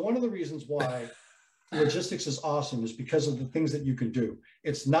 so one of the reasons why logistics is awesome is because of the things that you can do.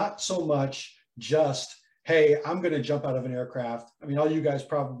 It's not so much just, hey, I'm going to jump out of an aircraft. I mean, all you guys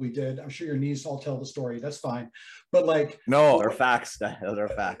probably did. I'm sure your knees all tell the story. That's fine. But like, no, they're facts. Those are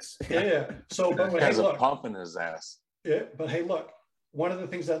facts. Yeah. So, but he has a pump in his ass. Yeah. But hey, look, one of the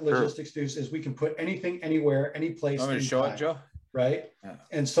things that logistics do is we can put anything, anywhere, any place. I'm going to show it, Joe. Right. Yeah.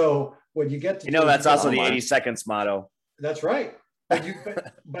 And so when you get to, that's also the 80 seconds motto. That's right.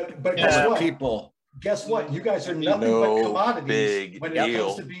 But guess what? People. Guess what? You guys are nothing but commodities when it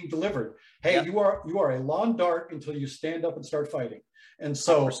comes to being delivered. Hey, you are a lawn dart until you stand up and start fighting. And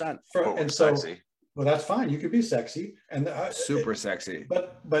so, sexy. Well, that's fine. You could be sexy and super sexy.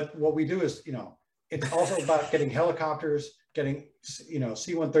 But what we do is, it's also about getting helicopters, getting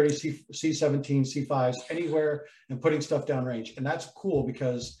C-130, C-17, C-5s anywhere, and putting stuff downrange. And that's cool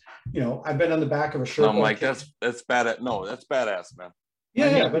because I've been on the back of a Sherpa. No, Mike, that's bad. No, that's badass, man.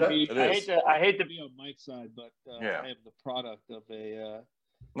 Yeah, but I hate to be on Mike's side, but I am the product of a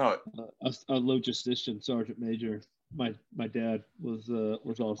logistician, sergeant major. My dad was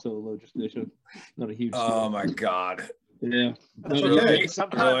also a logistician. Not a huge. Oh my God. Yeah. That's okay.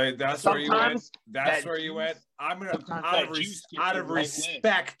 Really? That's where you went. That's where you went. I'm gonna out of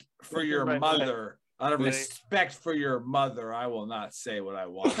respect for your mother. Out of respect for your mother, I will not say what I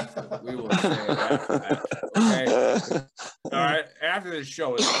want. We will say it after that. Okay. All right. After this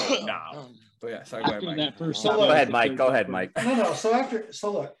show is over now. But yeah, sorry, go ahead, Mike. Go ahead, Mike. No. So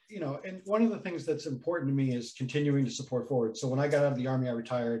look, and one of the things that's important to me is continuing to support forward. So when I got out of the Army, I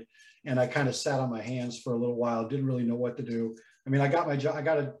retired and I kind of sat on my hands for a little while, didn't really know what to do. I mean, I got a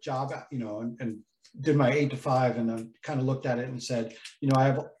job, and did my 8 to 5, and then kind of looked at it and said, I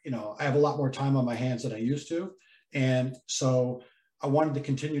have a lot more time on my hands than I used to. And so I wanted to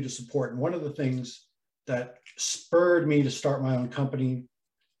continue to support. And one of the things that spurred me to start my own company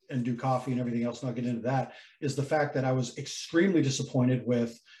and do coffee and everything else, and I'll get into that, is the fact that I was extremely disappointed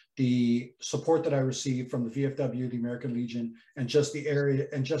with the support that I received from the VFW, the American Legion, and just the area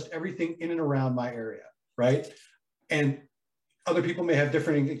and just everything in and around my area, right? And other people may have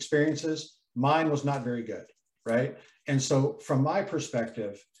different experiences. Mine was not very good, right? And so from my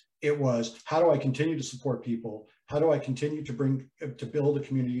perspective, it was, how do I continue to support people? How do I continue to build a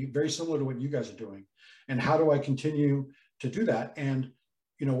community very similar to what you guys are doing? And how do I continue to do that? And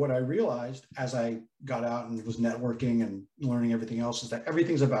what I realized as I got out and was networking and learning everything else is that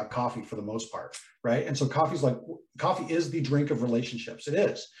everything's about coffee for the most part, right? And so coffee is the drink of relationships. It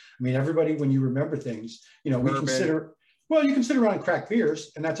is. I mean, everybody, when you remember things, we consider. Well, you can sit around and crack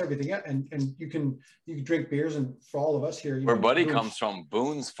beers, and that's everything. And you can drink beers, and for all of us here, where Buddy comes from,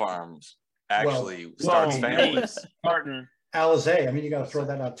 Boone's Farms actually starts families. Partner Alizé. I mean, you got to throw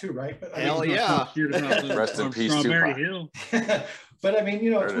that out too, right? But, Hell yeah! Rest in peace, Strawberry Hill. But I mean,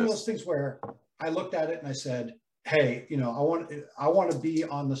 it's one of those things where I looked at it and I said, hey, I want to be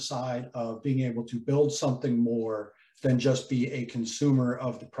on the side of being able to build something more than just be a consumer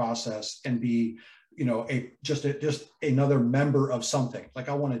of the process and be, just another member of something. Like,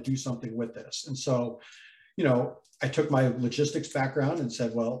 I want to do something with this. And so, I took my logistics background and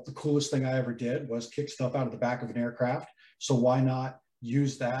said, well, the coolest thing I ever did was kick stuff out of the back of an aircraft. So why not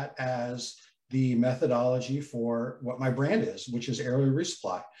use that as the methodology for what my brand is, which is Airly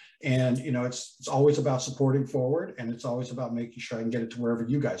Resupply. And, it's always about supporting forward, and it's always about making sure I can get it to wherever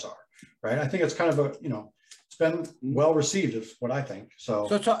you guys are. Right. I think it's kind of it's been well received, is what I think. So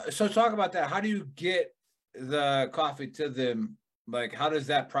talk about that. How do you get the coffee to them? Like, how does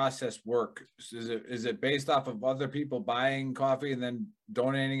that process work? Is it based off of other people buying coffee and then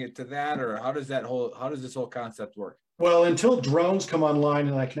donating it to that, or how does this whole concept work? Well, until drones come online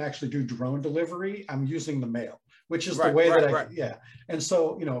and I can actually do drone delivery, I'm using the mail, which is the way yeah. And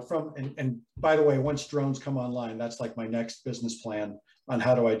so, and by the way, once drones come online, that's like my next business plan on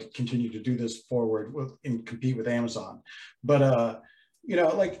how do I continue to do this forward and compete with Amazon. But,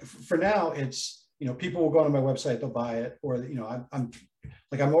 like for now, it's, people will go on my website, they'll buy it, or,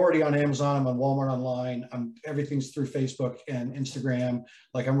 I'm already on Amazon, I'm on Walmart online, everything's through Facebook and Instagram.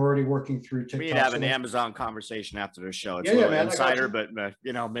 Like, I'm already working through TikTok. We'd have an Amazon conversation after the show. It's a little insider, but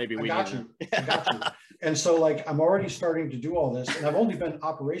maybe we got you. And so, like, I'm already starting to do all this, and I've only been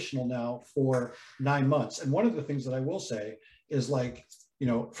operational now for 9 months. And one of the things that I will say is, like,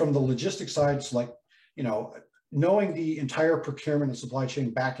 from the logistics side, it's like, knowing the entire procurement and supply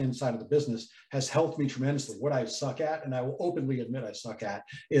chain back end side of the business has helped me tremendously. What I suck at, and I will openly admit I suck at,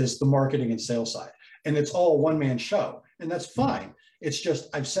 is the marketing and sales side. And it's all a one-man show, and that's fine. It's just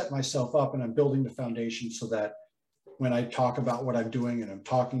I've set myself up and I'm building the foundation so that when I talk about what I'm doing and I'm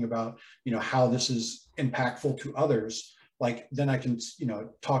talking about, how this is impactful to others, like, then I can,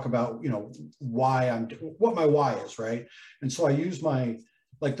 talk about, what my why is, right? And so I use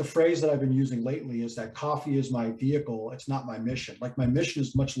the phrase that I've been using lately is that coffee is my vehicle. It's not my mission. Like, my mission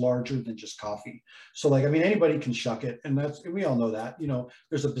is much larger than just coffee. So, like, anybody can shuck it. And we all know that,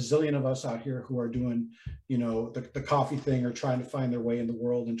 there's a bazillion of us out here who are doing, the coffee thing, or trying to find their way in the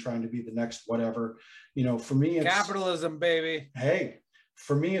world and trying to be the next whatever. For me, it's capitalism, baby. Hey,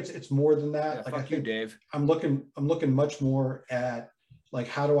 for me, it's more than that. Yeah, like, fuck you, Dave. I'm looking much more at, like,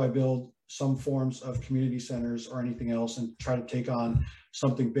 how do I build some forms of community centers or anything else, and try to take on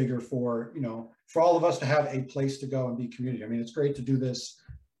something bigger for all of us to have a place to go and be community. I mean, it's great to do this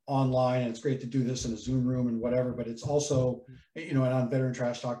online, and it's great to do this in a Zoom room and whatever, but it's also, and on Veteran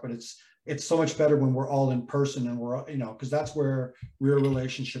Trash Talk, but it's so much better when we're all in person, and we're, because that's where real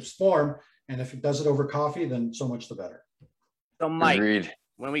relationships form. And if it does it over coffee, then so much the better. So Mike,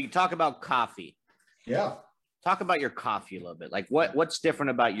 when we talk about coffee, yeah, talk about your coffee a little bit. Like, what's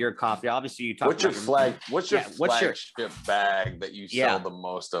different about your coffee? Obviously, you talk. What's your flagship bag that you sell the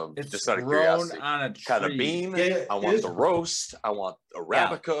most of? It's just out of grown curiosity. on a tree. Kind of bean. I want the roast. I want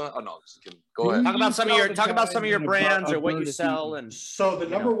Arabica. Oh no, go ahead. Talk about some of your brands or what you sell. And so the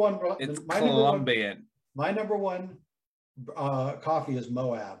number one, it's Colombian. My number one coffee is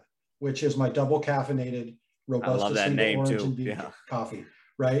Moab, which is my double caffeinated Robusta single origin bean coffee,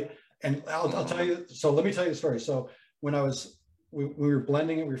 right? And I'll tell you, so let me tell you the story. So when we were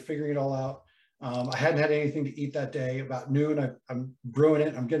blending it, we were figuring it all out. I hadn't had anything to eat that day. About noon, I'm brewing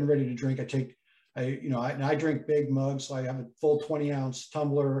it. I'm getting ready to drink. I drink big mugs. So I have a full 20-ounce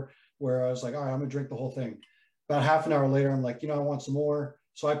tumbler where I was like, all right, I'm gonna drink the whole thing. About half an hour later, I'm like, I want some more.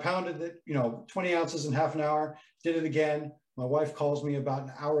 So I pounded it, 20 ounces in half an hour, did it again. My wife calls me about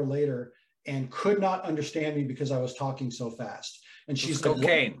an hour later and could not understand me because I was talking so fast. And she's like,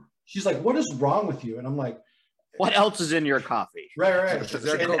 cocaine. She's like, what is wrong with you? And I'm like, what else is in your coffee? Right. Is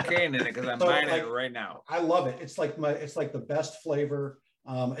there cocaine in it? Because I'm buying it right now. I love it. It's like the best flavor.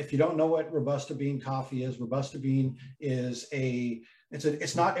 If you don't know what Robusta bean coffee is, Robusta bean is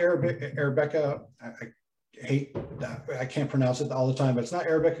it's not Arabica. I hate that. I can't pronounce it all the time, but it's not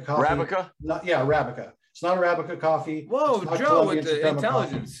Arabica coffee. Arabica? Arabica. It's not Arabica coffee. Whoa, Joe with the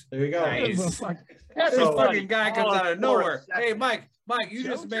intelligence. Coffee. There you go. Nice. This fucking guy comes out of nowhere. Hey, Mike, you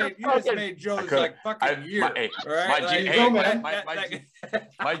just made Joe's like fucking year.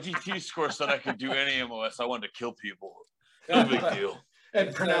 My GT score said I could do any MOS. I wanted to kill people. No big deal.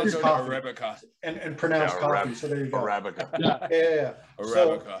 And pronounce coffee. Arabica. And pronounce coffee. So there you go. Arabica. Yeah.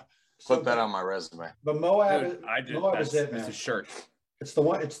 Arabica. Put that on my resume. But Moab is it, man. It's a shirt. It's the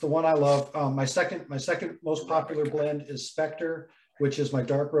one I love. My second most popular blend is Spectre, which is my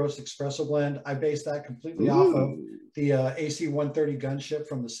dark roast espresso blend. I base that completely off of the AC 130 gunship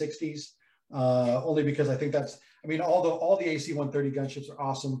from the 60s, only because I think all the AC 130 gunships are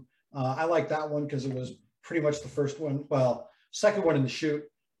awesome. I like that one because it was pretty much the first one, well, second one in the shoot,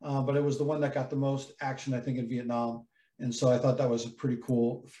 but it was the one that got the most action, I think, in Vietnam. And so I thought that was a pretty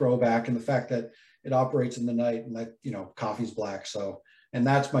cool throwback, and the fact that it operates in the night and that, you know, coffee's black. So, and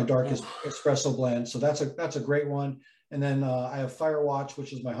that's my darkest espresso blend. So that's a great one. And then I have Firewatch,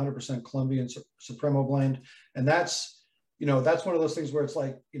 which is my 100% Colombian Supremo blend. And that's, you know, that's one of those things where it's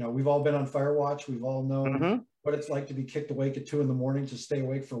like, you know, we've all been on Firewatch. We've all known what it's like to be kicked awake at 2 a.m. to stay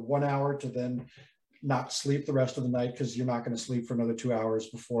awake for 1 hour to then not sleep the rest of the night, because you're not going to sleep for another 2 hours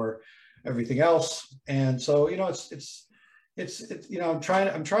before everything else. And so, you know, it's you know, I'm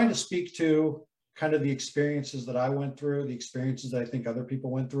trying to speak to kind of the experiences that I went through, the experiences that I think other people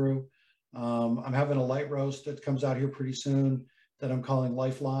went through. I'm having a light roast that comes out here pretty soon that I'm calling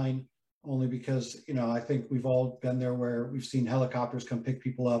Lifeline, only because, you know, I think we've all been there where we've seen helicopters come pick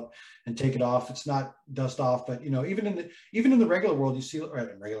people up and take it off. It's not dust off, but, you know, even in the regular world, you see, or in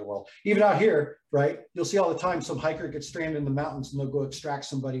the regular world, even out here, right, you'll see all the time some hiker gets stranded in the mountains and they'll go extract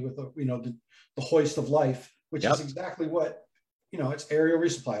somebody with a, you know, the hoist of life, which is exactly what, you know, it's aerial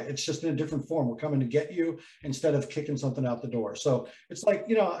resupply. It's just in a different form. We're coming to get you instead of kicking something out the door. So it's like,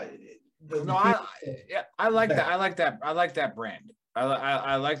 you know, I like that. I like that brand.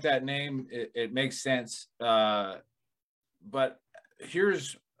 I like that name. It makes sense. But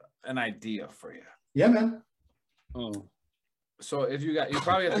here's an idea for you. Yeah, man. Oh. So if you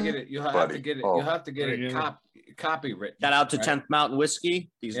probably have to get it. You'll have to get it. You'll have to get it copywritten. Shout out to 10th Mountain Whiskey.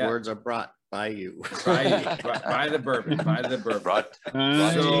 These words are brought by you. By the bourbon. By the bourbon.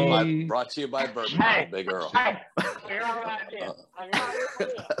 Brought to you by Bourbon, Big Earl.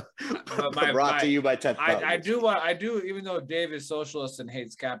 Brought to you by 10th Mountain. I do, even though Dave is socialist and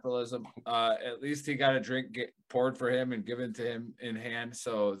hates capitalism, at least he got a drink poured for him and given to him in hand.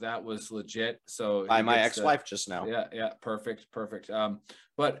 So that was legit. So by my ex-wife just now. Yeah. Perfect.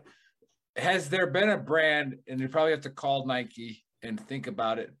 But has there been a brand, and you probably have to call Nike and think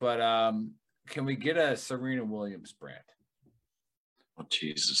about it, but can we get a Serena Williams brand? Oh,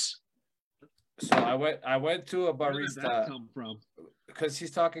 Jesus. So I went to a barista. Where did that come from? Because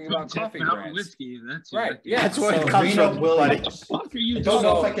he's talking about coffee brands. Whiskey. That's right. Yeah, that's where it comes from. Williams. I don't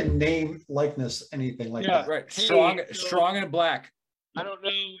know if I can name likeness anything like that. Right. Strong and black. I don't know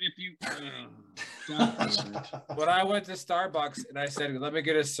if you. When I went to Starbucks and I said, "Let me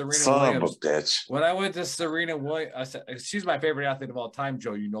get a Serena Williams," when I went to Serena Williams, I said, "She's my favorite athlete of all time,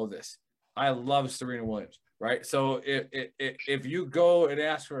 Joe. You know this. I love Serena Williams." Right. So if you go and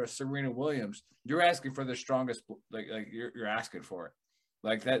ask for a Serena Williams, you're asking for the strongest. Like you're asking for it.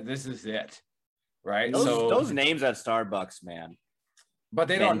 Like that. This is it. Right. Those names at Starbucks, man. But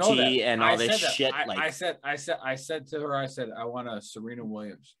they don't know that. And all this shit. I said to her, I want a Serena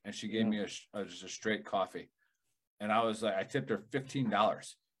Williams, and she gave me just a straight coffee, and I was like, I tipped her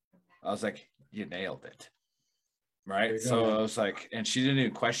 $15. I was like, you nailed it, right? So I was like, and she didn't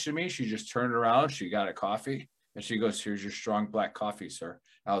even question me. She just turned around, she got a coffee, and she goes, "Here's your strong black coffee, sir."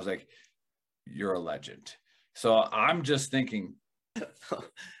 I was like, you're a legend. So I'm just thinking,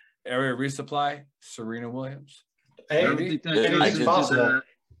 area resupply, Serena Williams. Hey, I feel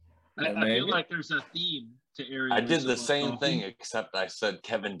like there's a theme to area. I did the same thing, except I said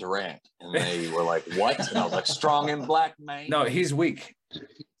Kevin Durant, and they were like, "What?" And I was like, "Strong and black, man." No, he's weak.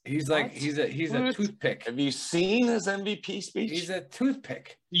 He's like he's a toothpick. Have you seen his MVP speech? He's a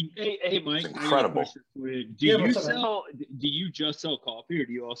toothpick. Hey, Mike, it's incredible. Do you just sell coffee, or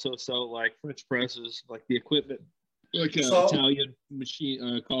do you also sell like French presses, like the equipment? Like Italian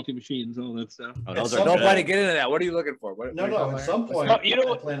machine, coffee machines, all that stuff. Nobody get into that. What are you looking for? No. At some point, I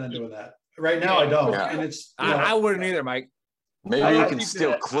plan on doing that. Right now, I don't. Yeah. And it's. I wouldn't either, Mike. Maybe you can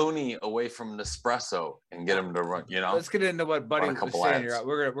steal Clooney away from Nespresso and get him to run. You know. Let's get into what Buddy was saying here.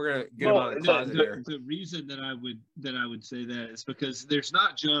 We're gonna get him out of the closet here. The reason that I would say that is because there's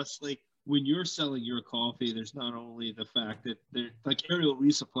not just like when you're selling your coffee. There's not only the fact that there like aerial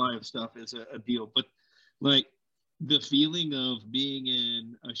resupply of stuff is a deal, but like. The feeling of being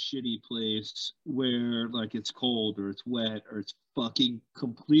in a shitty place where like it's cold or it's wet or it's fucking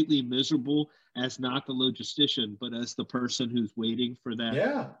completely miserable as not the logistician, but as the person who's waiting for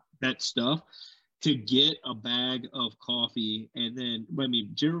that stuff to get a bag of coffee. And then, I mean,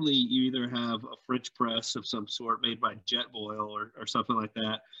 generally you either have a French press of some sort made by Jetboil or something like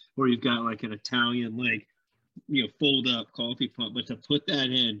that, or you've got like an Italian, like, you know, fold up coffee pot, but to put that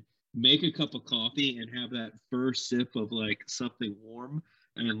in, make a cup of coffee and have that first sip of like something warm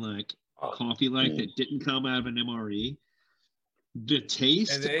and like coffee like that didn't come out of an MRE. The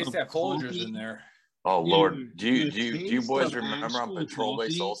taste and they used to have Folgers in there. Oh Lord, do you boys remember on Patrol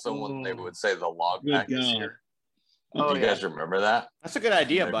Base also when they would say the log pack is here? Do you guys remember that? That's a good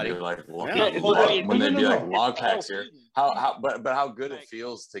idea, buddy. Like, Yeah. when they'd be like log packs here, but how good it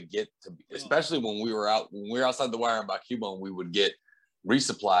feels to get to, especially when we were outside the wire in Bakubo, and we would get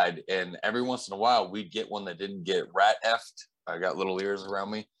resupplied, and every once in a while we'd get one that didn't get rat effed. I got little ears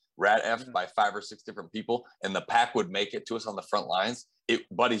around me. Rat effed by 5 or 6 different people, and the pack would make it to us on the front lines.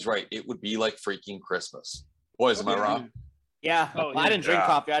 Buddy's right. It would be like freaking Christmas. Boys, am I wrong? Yeah. I didn't drink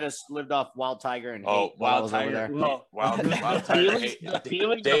coffee. I just lived off Wild Tiger and Wild Tiger. Wild Tiger.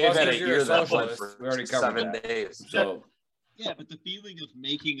 Dave had a year that went for 7 days. So yeah, but the feeling of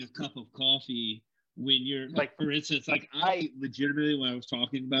making a cup of coffee when you're like, for instance, like I legitimately, when I was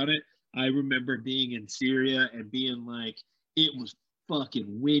talking about it, I remember being in Syria and being like, it was fucking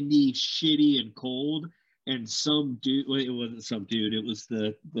windy, shitty, and cold. And some dude, well, it wasn't some dude, it was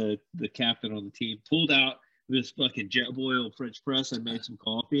the captain on the team, pulled out this fucking Jetboil French press and made some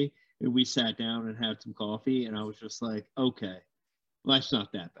coffee. And we sat down and had some coffee. And I was just like, okay, life's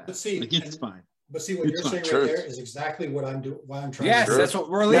not that bad. But see, like, it's fine. But see, what you're saying right there is exactly what I'm doing. Why I'm trying. Yes, to do. that's what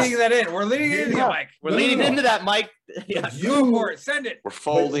we're leading that in. We're leading into Mike. We're leading into that, Mike. Yeah, you for it. Send it. We're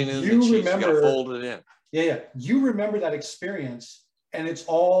folding in. You remember? Fold it in. Yeah. You remember that experience, and it's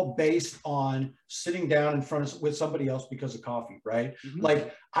all based on sitting down in front of with somebody else because of coffee, right? Mm-hmm.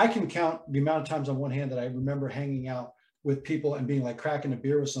 Like I can count the amount of times on one hand that I remember hanging out with people and being like cracking a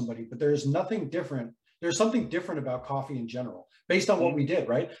beer with somebody, but there's nothing different. There's something different about coffee in general, based on what we did,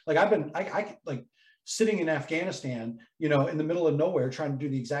 right? Like I like sitting in Afghanistan, you know, in the middle of nowhere, trying to do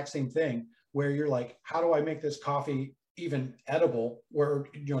the exact same thing, where you're like, how do I make this coffee even edible or,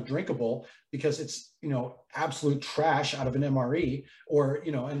 you know, drinkable, because it's, you know, absolute trash out of an MRE, or,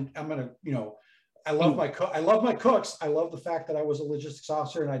 you know, and I'm gonna, you know, I love my cooks. I love the fact that I was a logistics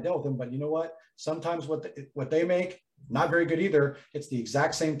officer and I dealt with them, but you know what? Sometimes what they make, not very good either. It's the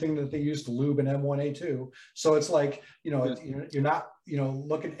exact same thing that they use to lube an M1A2. So it's like, you know, you're not, you know,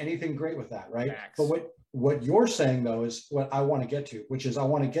 looking anything great with that, right? Max. But what you're saying though is what I want to get to, which is I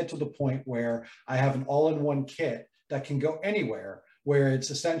want to get to the point where I have an all-in-one kit that can go anywhere, where it's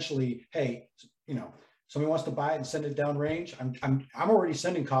essentially, hey, you know, somebody wants to buy it and send it downrange. I'm already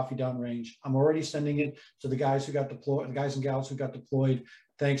sending coffee downrange. I'm already sending it to the guys who got deployed, the guys and gals who got deployed,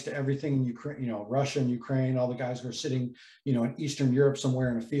 thanks to everything in Ukraine, you know, Russia and Ukraine, all the guys who are sitting, you know, in Eastern Europe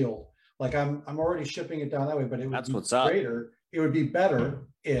somewhere in a field. Like I'm already shipping it down that way, but it would be greater. It would be better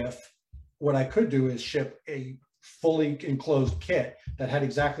if what I could do is ship a fully enclosed kit that had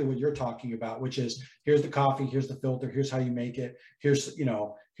exactly what you're talking about, which is here's the coffee, here's the filter, here's how you make it, here's, you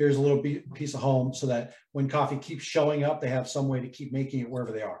know, here's a little piece of home, so that when coffee keeps showing up, they have some way to keep making it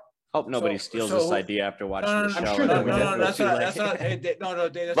wherever they are. Hope nobody steals this idea after watching the show. I'm sure that's not.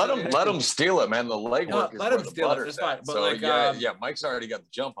 Let them steal it, man. The legwork is let them steal it. It's fine. But so like, Mike's already got the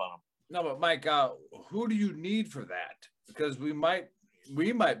jump on him. No, but Mike, who do you need for that? Because we might be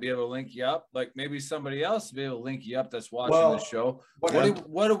able to link you up. Like maybe somebody else will be able to link you up that's watching the show.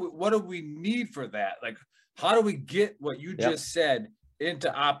 What do we need for that? Like, how do we get what you just said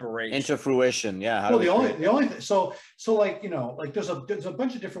into operation, into fruition? Yeah. Well, the only thing, so like, you know, like there's a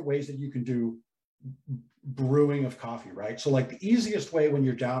bunch of different ways that you can do brewing of coffee, right? So like the easiest way when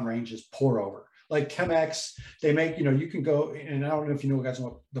you're downrange is pour over. Like Chemex, they make, you know, you can go, and I don't know if you know guys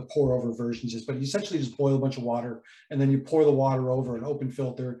what the pour over versions is, but you essentially just boil a bunch of water and then you pour the water over an open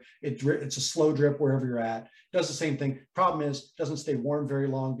filter. It's a slow drip wherever you're at. It does the same thing. Problem is, it doesn't stay warm very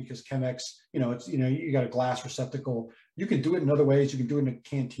long because Chemex, you know, it's, you know, you got a glass receptacle. You can do it in other ways. You can do it in a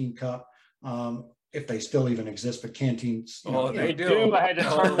canteen cup. If they still even exist, but canteens. They do. I had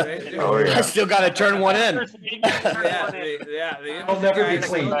to I still got to turn one in. It'll never be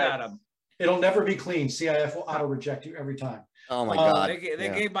clean. It'll never be clean. CIF will auto reject you every time. Oh my God! They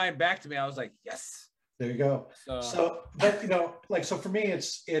gave mine back to me. I was like, yes. There you go. So, but you know, like, so for me,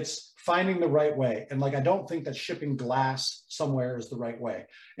 it's finding the right way, and like I don't think that shipping glass somewhere is the right way.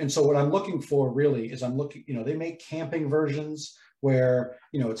 And so what I'm looking for really is you know, they make camping versions where,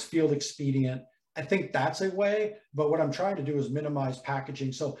 you know, it's field expedient. I think that's a way, but what I'm trying to do is minimize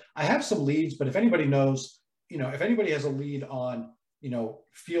packaging. So I have some leads, but if anybody knows, you know, if anybody has a lead on, you know,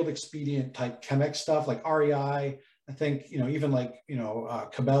 field expedient type Chemex stuff like REI, I think, you know, even like, you know,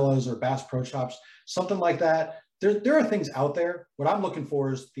 Cabela's or Bass Pro Shops, something like that. There are things out there. What I'm looking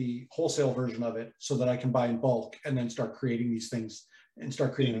for is the wholesale version of it so that I can buy in bulk and then start creating these things and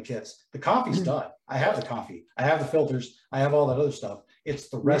start creating the kits. The coffee's done. I have the coffee. I have the filters. I have all that other stuff. It's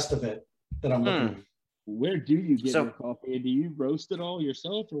the rest of it that I'm looking for. Where do you get your coffee? Do you roast it all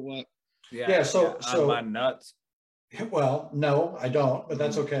yourself or what? Yeah. So on my nuts. Well, no, I don't, but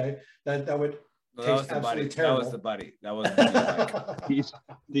that's okay. That would, Well, that was the buddy. That was the buddy. That wasn't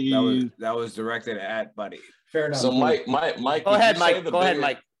that was directed at Buddy. Fair enough. So Mike. Go ahead, Mike. Go ahead,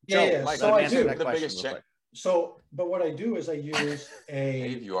 Mike. Yeah. Mike, So I do. the biggest check. So, but what I do is I use a.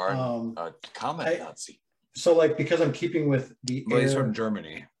 Dave, you are a comment Nazi. So, like, because I'm keeping with the Well, he's from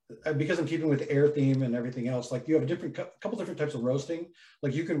Germany. Because I'm keeping with the air theme and everything else, like you have a couple different types of roasting.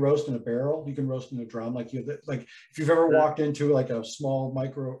 Like you can roast in a barrel, you can roast in a drum. Like like if you've ever walked into like a small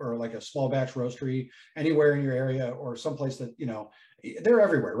micro or like a small batch roastery anywhere in your area or someplace that, you know, they're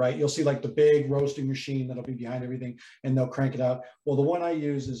everywhere, right? You'll see like the big roasting machine that'll be behind everything and they'll crank it out. Well, the one I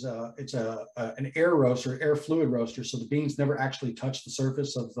use is an air roaster, air fluid roaster. So the beans never actually touch the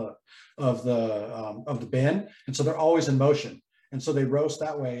surface of the bin. And so they're always in motion. And so they roast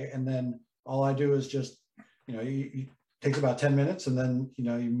that way. And then all I do is just, you know, it takes about 10 minutes and then, you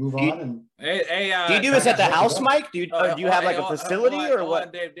know, you move on. And do you do this at the house, Mike? Do you have like a facility or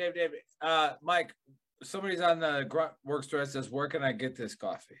what? Dave. Mike, somebody's on the Grunt Workspace says, where can I get this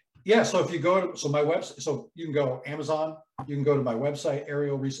coffee? Yeah. So if you go to, my website, so you can go Amazon, you can go to my website,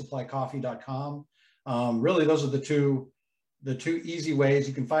 arielresupplycoffee.com. Really, those are the two easy ways.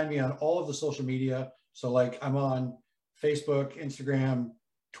 You can find me on all of the social media. So like I'm on Facebook, Instagram,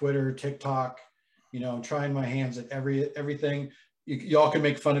 Twitter, TikTok. You know, I'm trying my hands at everything. Y'all can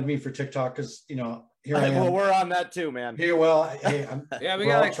make fun of me for TikTok because, you know, here I am. Well, we're on that too, man. Here, well, hey, yeah, we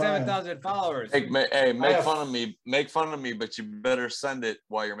got like 7,000 followers. Hey, make fun of me. Make fun of me, but you better send it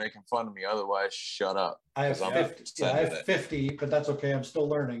while you're making fun of me. Otherwise, shut up. I have 50, but that's okay. I'm still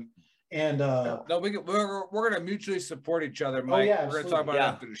learning. And no, we're going to mutually support each other, Mike. Yeah, we're going to talk about it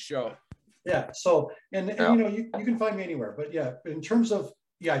after the show. Yeah. So, and you know, you can find me anywhere, but yeah, in terms of,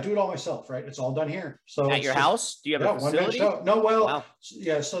 I do it all myself, right? It's all done here. So at your house, do you have a facility? No, well, wow.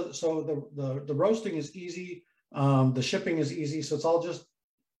 Yeah. So the roasting is easy. The shipping is easy. So it's all just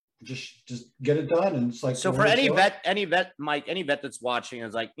get it done. And it's like, so for any vet, Mike, any vet that's watching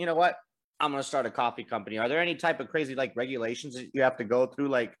is like, you know what? I'm going to start a coffee company. Are there any type of crazy like regulations that you have to go through?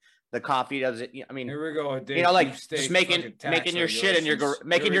 Like the coffee does it? I mean, here we go. Dave, you know, like just making your shit in your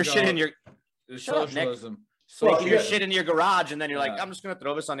socialism. Making your shit in your garage, and then you're like, I'm just gonna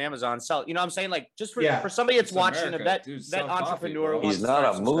throw this on Amazon, sell it. You know what I'm saying? Like just for somebody that's watching, America, a vet entrepreneur. He's not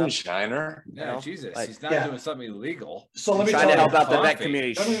a moonshiner. Yeah, Jesus, like, he's not doing something illegal. So let me try to help out the vet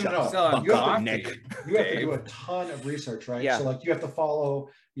community. No. You have to do a ton of research, right? Yeah. So like you have to follow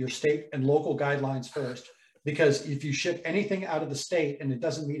your state and local guidelines first, because if you ship anything out of the state and it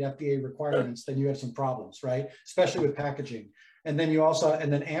doesn't meet FDA requirements, then you have some problems, right? Especially with packaging. And then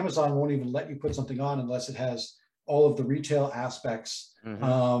then Amazon won't even let you put something on unless it has all of the retail aspects.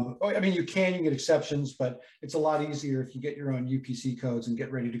 Mm-hmm. I mean, you can get exceptions, but it's a lot easier if you get your own UPC codes and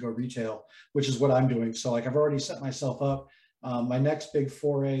get ready to go retail, which is what I'm doing. So like I've already set myself up. My next big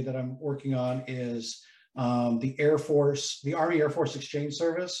foray that I'm working on is the Army Air Force Exchange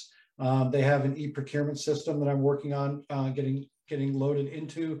Service. They have an e-procurement system that I'm working on getting loaded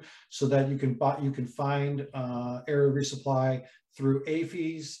into, so that you can find Aerial Resupply through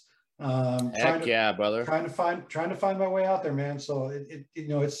AAFES. Heck yeah, brother! Trying to find my way out there, man. So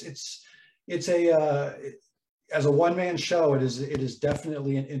it's as a one-man show, it is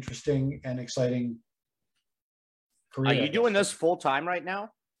definitely an interesting and exciting career. Are you doing this full time right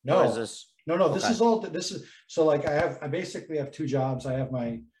now? No, or is this no. Okay. This is so like I basically have two jobs. I have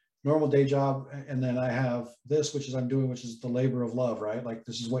my normal day job, and then I have this, which is the labor of love, right? Like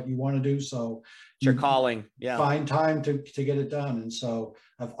this is what you want to do, so it's your calling. Yeah, find time to get it done. And so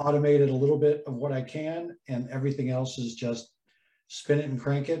I've automated a little bit of what I can, and everything else is just spin it and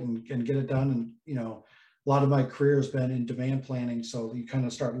crank it and get it done. And you know, a lot of my career has been in demand planning, so you kind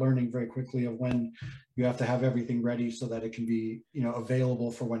of start learning very quickly of when you have to have everything ready so that it can be, you know,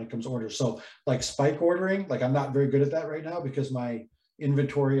 available for when it comes orders. So like spike ordering, like I'm not very good at that right now because my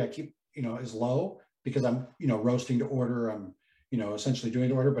inventory I keep, you know, is low because I'm, you know, roasting to order. I'm, you know, essentially doing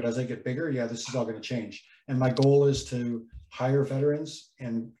to order. But as I get bigger, this is all going to change. And my goal is to hire veterans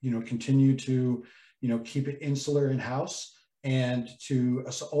and, you know, continue to, you know, keep it insular in-house, and to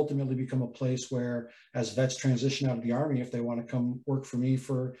ultimately become a place where, as vets transition out of the Army, if they want to come work for me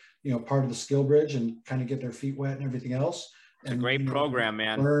for, you know, part of the skill bridge and kind of get their feet wet and everything else. It's a great program,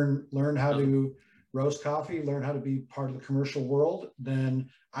 man. Learn how to roast coffee, learn how to be part of the commercial world, then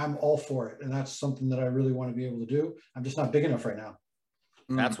I'm all for it. And that's something that I really want to be able to do. I'm just not big enough right now.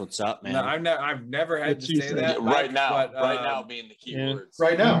 That's what's up, man. No, I've never had to say that right now. Right now being the key words.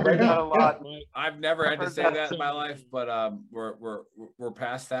 Right now. Yeah. I've never had to say that in my life, but we're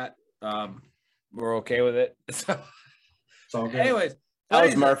past that. We're okay with it. So, it's all good. Anyways, that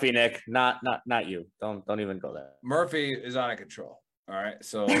was Murphy, Nick, not you. Don't even go there. Murphy is out of control. All right,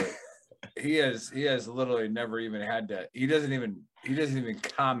 so he has literally never even had to. He doesn't even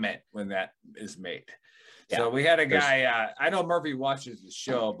comment when that is made. Yeah. So we had a guy. I know Murphy watches the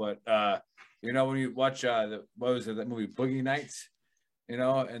show, but you know, when you watch that movie Boogie Nights, you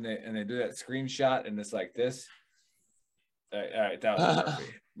know, and they do that screenshot and it's like this. That was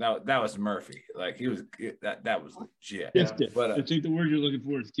Murphy. That was Murphy. Like he was that was legit. Gifted. But I think the word you're looking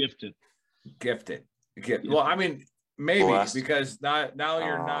for is gifted. Gifted. Well, I mean, maybe because now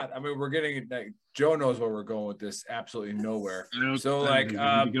you're not. I mean, we're getting like Joe knows where we're going with this. Absolutely nowhere. So like,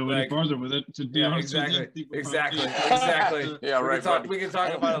 go any farther with it. To be honest exactly. Yeah, right. We can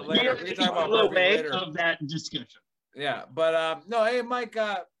talk about it later. We can talk about Murphy later of that discussion. Yeah, but no, hey Mike.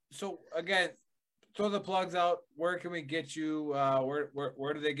 So again, throw the plugs out. Where can we get you?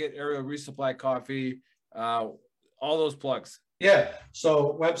 Where do they get Aerial Resupply Coffee? All those plugs. Yeah.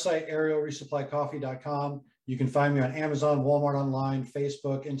 So website aerialresupplycoffee.com. You can find me on Amazon, Walmart online,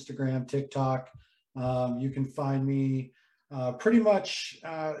 Facebook, Instagram, TikTok. You can find me pretty much,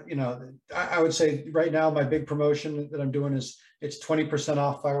 you know, I would say right now my big promotion that I'm doing is it's 20%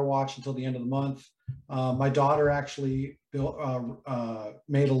 off Firewatch until the end of the month. My daughter actually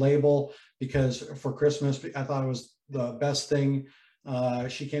made a label because for Christmas, I thought it was the best thing.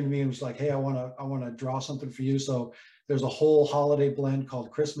 She came to me and was like, hey, I want to draw something for you. So there's a whole holiday blend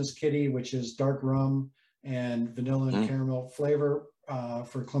called Christmas Kitty, which is dark rum and vanilla and caramel flavor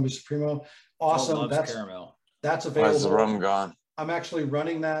for Columbia Supremo. Awesome. That's available. Why's the rum gone? I'm actually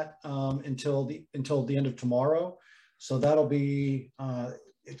running that until the end of tomorrow. So that'll be,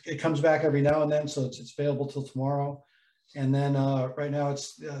 it comes back every now and then. So it's available till tomorrow. And then right now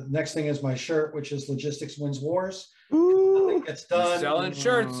it's next thing is my shirt, which is Logistics Wins Wars. It's done. He's selling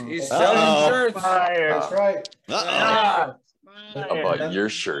shirts. He's selling shirts. That's right. How about your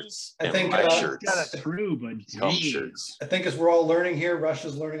shirts? I think my shirts. Got a true, but shirts. I think as we're all learning here,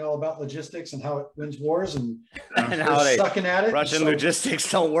 Russia's learning all about logistics and how it wins wars and how they sucking at it. Russian logistics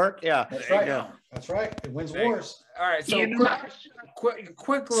don't work. Yeah, that's right. That's right. It wins wars. All right. So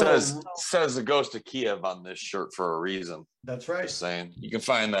quick says the Ghost of Kiev on this shirt for a reason. That's right. Just saying. You can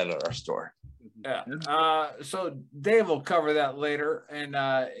find that at our store. Yeah. So Dave will cover that later. And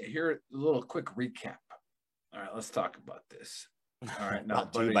here a little quick recap. All right, let's talk about this. All right, now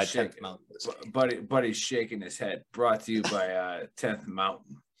Buddy's shaking his head. Brought to you by 10th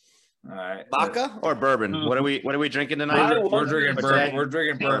Mountain. All right, vodka or bourbon? What are we drinking tonight? We're drinking bourbon. We're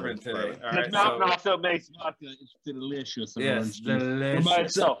drinking bourbon today. All right, Mountain also makes vodka. It's delicious. Yes, delicious. For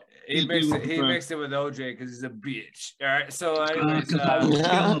myself, he mixed it with OJ because he's a bitch. All right, so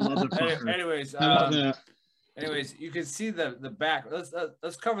anyways, you can see the back.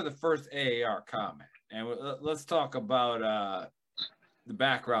 Let's cover the first AAR comment. And let's talk about the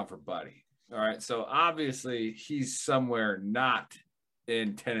background for Buddy. All right. So obviously he's somewhere not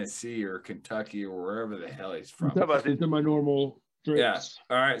in Tennessee or Kentucky or wherever the hell he's from. These are my normal drinks.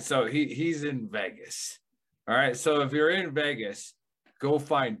 Yeah. All right. So he's in Vegas. All right. So if you're in Vegas, go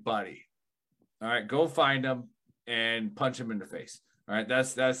find Buddy. All right. Go find him and punch him in the face. All right.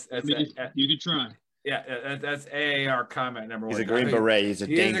 That's you can try. Yeah, that's AAR comment number one. He's a Green Beret. He's a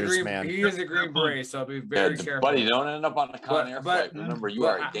dangerous man. He is a Green Beret, so be very careful. Buddy, don't end up on a Con Air flight. Remember, you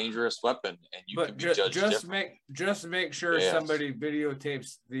are a dangerous weapon, and you can be judged differently. Just make sure somebody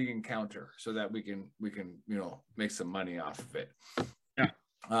videotapes the encounter so that we can make some money off of it. Yeah.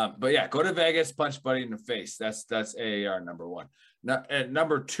 But yeah, go to Vegas, punch Buddy in the face. That's AAR number one. Now, and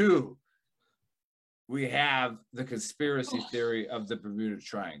number two, we have the conspiracy theory of the Bermuda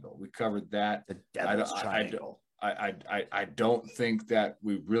Triangle. We covered that. The Devil's Triangle. I don't think that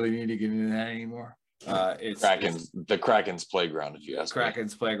we really need to get into that anymore. It's the Kraken's playground, if you ask me.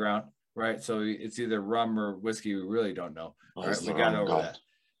 Kraken's playground, right? So it's either rum or whiskey. We really don't know. All right, we got over that.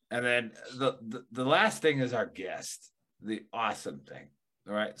 And then the last thing is our guest, the awesome thing.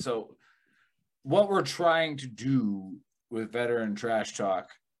 All right. So what we're trying to do with Veteran Trash Talk,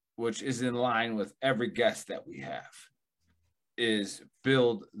 which is in line with every guest that we have, is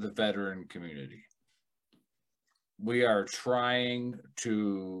build the veteran community. We are trying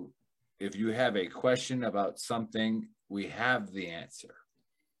to, if you have a question about something, we have the answer.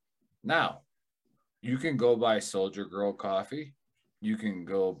 Now, you can go buy Soldier Girl coffee. You can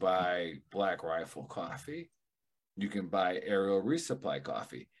go buy Black Rifle coffee. You can buy Aerial Resupply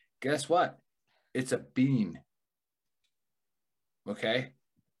coffee. Guess what? It's a bean. Okay?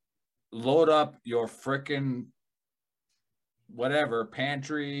 Load up your frickin' whatever,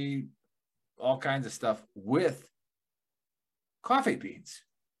 pantry, all kinds of stuff with coffee beans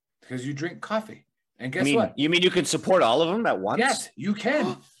because you drink coffee. And guess what? You mean you can support all of them at once? Yes, you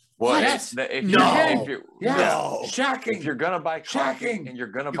can. Well, Yes. if No. you're, Yes. Shocking. If you're gonna buy coffee Shocking. and you're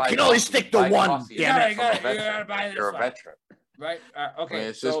gonna You buy can only coffee, stick to buy one, coffee damn and it. from a You gotta veteran. buy this You're a one. veteran. Right. I Okay. mean,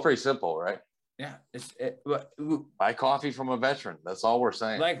 it's pretty simple, right? Yeah. Buy coffee from a veteran. That's all we're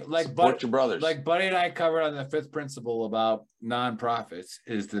saying. Like support your brothers. Like Buddy and I covered on the fifth principle about nonprofits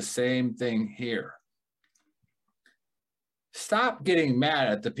is the same thing here. Stop getting mad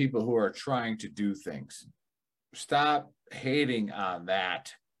at the people who are trying to do things. Stop hating on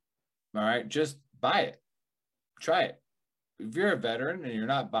that. All right, just buy it. Try it. If you're a veteran and you're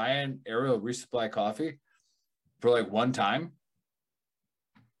not buying Aerial Resupply coffee for like one time,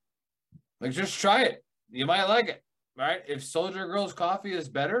 like just try it. You might like it, right? If Soldier Girls coffee is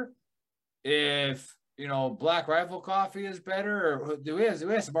better, if Black Rifle coffee is better, or do we have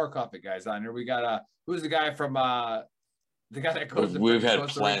some more coffee guys on here? We got who's the guy from the guy that goes to We've had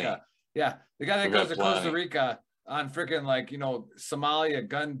Costa plenty. Rica? Yeah, the guy that We've goes had to Costa plenty. Rica on freaking Somalia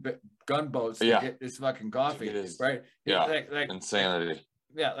gunboats to get his fucking coffee, right? Yeah, like insanity.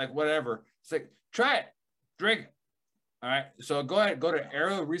 Yeah, like whatever. It's like, try it, drink it. All right. So go ahead, go to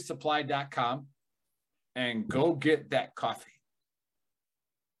aerialresupply.com and go get that coffee.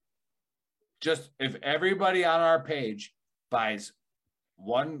 Just if everybody on our page buys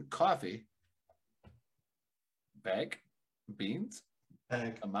one coffee bag, beans,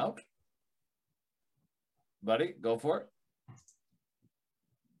 amount, buddy, go for it.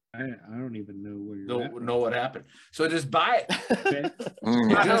 I don't even know where you're Don't know what happened. So just buy it.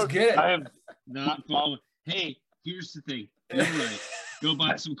 Okay. Just get it. I am not following. Hey, here's the thing. You're right. Go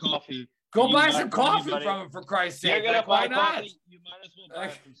buy some coffee. Go You buy might some want coffee anybody- from him, for Christ's You're sake. gonna Like, why buy not? coffee, you might as well buy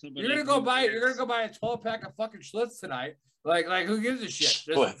it from somebody. You're gonna go buy a 12-pack of fucking Schlitz tonight. Like who gives a shit? Just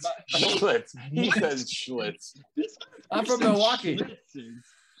Schlitz. buy- Schlitz. He says Schlitz. I'm from Milwaukee.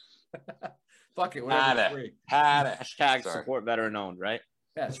 Fuck it, whatever. Had It's it. free. Had it. Hashtag Sorry. support veteran owned, right?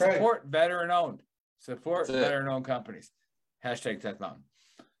 Yeah, That's right. support veteran owned. Support That's it. veteran owned companies. Hashtag Tech Mountain.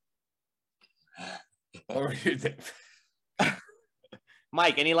 Over to you, Dave.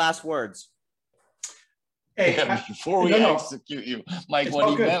 Mike, any last words? Hey, Yeah, before we no. execute you, Mike, It's what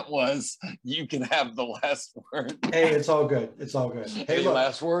all he good. meant was you can have the last word. Hey, it's all good. It's all good. Hey, Any look.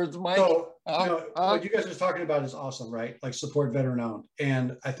 last words, Mike? So, Uh, what you guys are talking about is awesome, right? Like support veteran owned.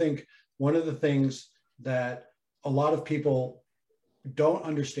 And I think one of the things that a lot of people don't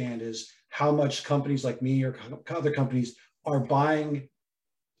understand is how much companies like me or other companies are buying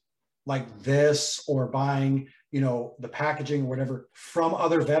like this or buying, the packaging or whatever from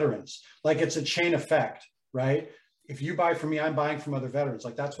other veterans. Like it's a chain effect, right? If you buy from me, I'm buying from other veterans.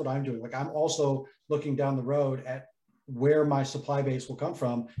 Like that's what I'm doing. Like I'm also looking down the road at where my supply base will come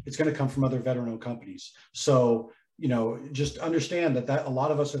from. It's going to come from other veteran-owned companies. So, just understand that a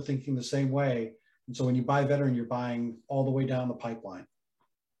lot of us are thinking the same way. And so when you buy veteran, you're buying all the way down the pipeline.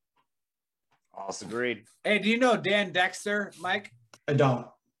 Awesome. Agreed. Hey, do you know Dan Dexter, Mike? I don't.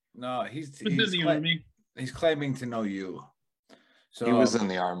 No, he's in the Army. He's claiming to know you. So He was in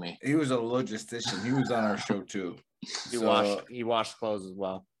the Army. He was a logistician. He was on our show too. He washed clothes as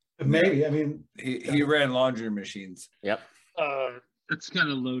well. Maybe. I mean, he ran laundry machines. Yep. That's kind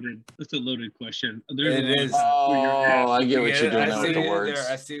of loaded. That's a loaded question. There's It a lot is. of where you're at. Oh, I get what you're doing I there see with the what you did words.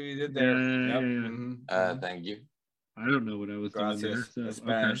 there. I see what you did there. Yeah. Yep. Mhm. Thank you. I don't know what I was doing there. Gracias. So, The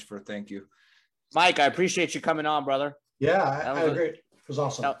Spanish for thank you. Mike, I appreciate you coming on, brother. yeah, That I was agree. It was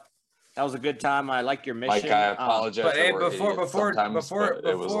awesome. That was a good time. I like your mission. Mike, I apologize. But hey, that we're before idiots sometimes, but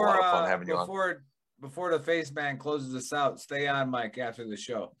it was a lot of fun having you on. before the face man closes us out, stay on, Mike, after the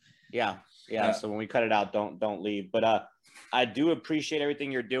show. Yeah. Yeah. So when we cut it out, don't leave. But I do appreciate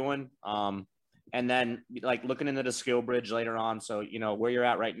everything you're doing. And then like looking into the skill bridge later on. So where you're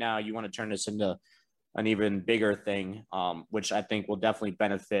at right now, you want to turn this into an even bigger thing, which I think will definitely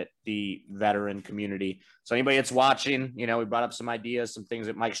benefit the veteran community. So anybody that's watching, we brought up some ideas, some things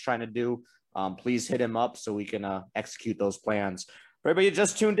that Mike's trying to do. Please hit him up so we can execute those plans. For everybody who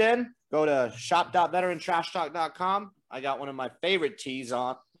just tuned in, go to shop.veterantrashtalk.com. I got one of my favorite tees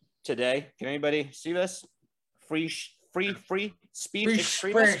on today. Can anybody see this? Free speech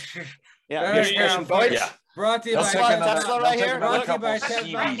extremist. Yeah, There you go, expression folks. voice. Brought to you That's by one right here. Brought to you Look. by Ted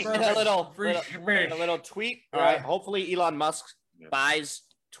CDs. Mountain. A little tweet. All right. Hopefully Elon Musk buys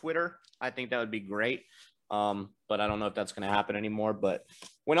Twitter. I think that would be great. But I don't know if that's going to happen anymore. But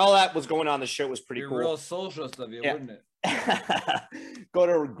when all that was going on, the show was pretty cool. Real socialist of you, wouldn't it? Go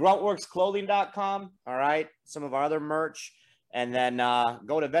to gruntworksclothing.com. All right. Some of our other merch. And then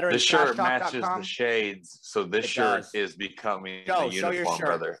go to This shirt veterantrashtalk.com. matches the shades, so this It shirt does. is becoming Go, the show your uniform, shirt.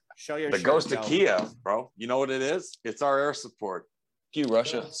 brother. Show your The shirt, Ghost of Joe. Kia, bro. You know what it is? It's our air support. Q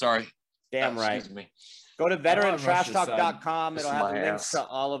Russia. Sorry. Damn right. Excuse me. Go to veterantrashtalk.com. This It'll is have my the links ass. to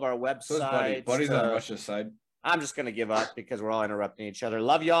all of our So is Buddy. websites. Buddy's on Russia's side. I'm just gonna give up because we're all interrupting each other.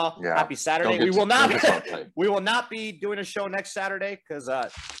 Love y'all. Yeah. Happy Saturday. Don't We will don't get so not. uptight. We will not be doing a show next Saturday because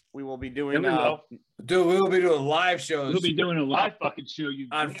we will be doing. Yeah, we will. Dude, we will be doing live shows. We'll be doing a live fucking show. You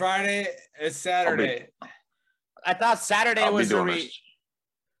on Friday. It's Saturday. I thought Saturday I'll be was a doing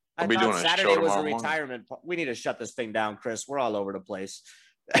I I'll be thought doing a Saturday show was a tomorrow morning. retirement. We need to shut this thing down, Chris. We're all over the place.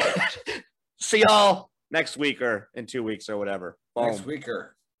 See y'all next week or in 2 weeks or whatever. Boom. Next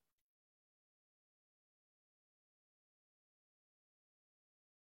weeker.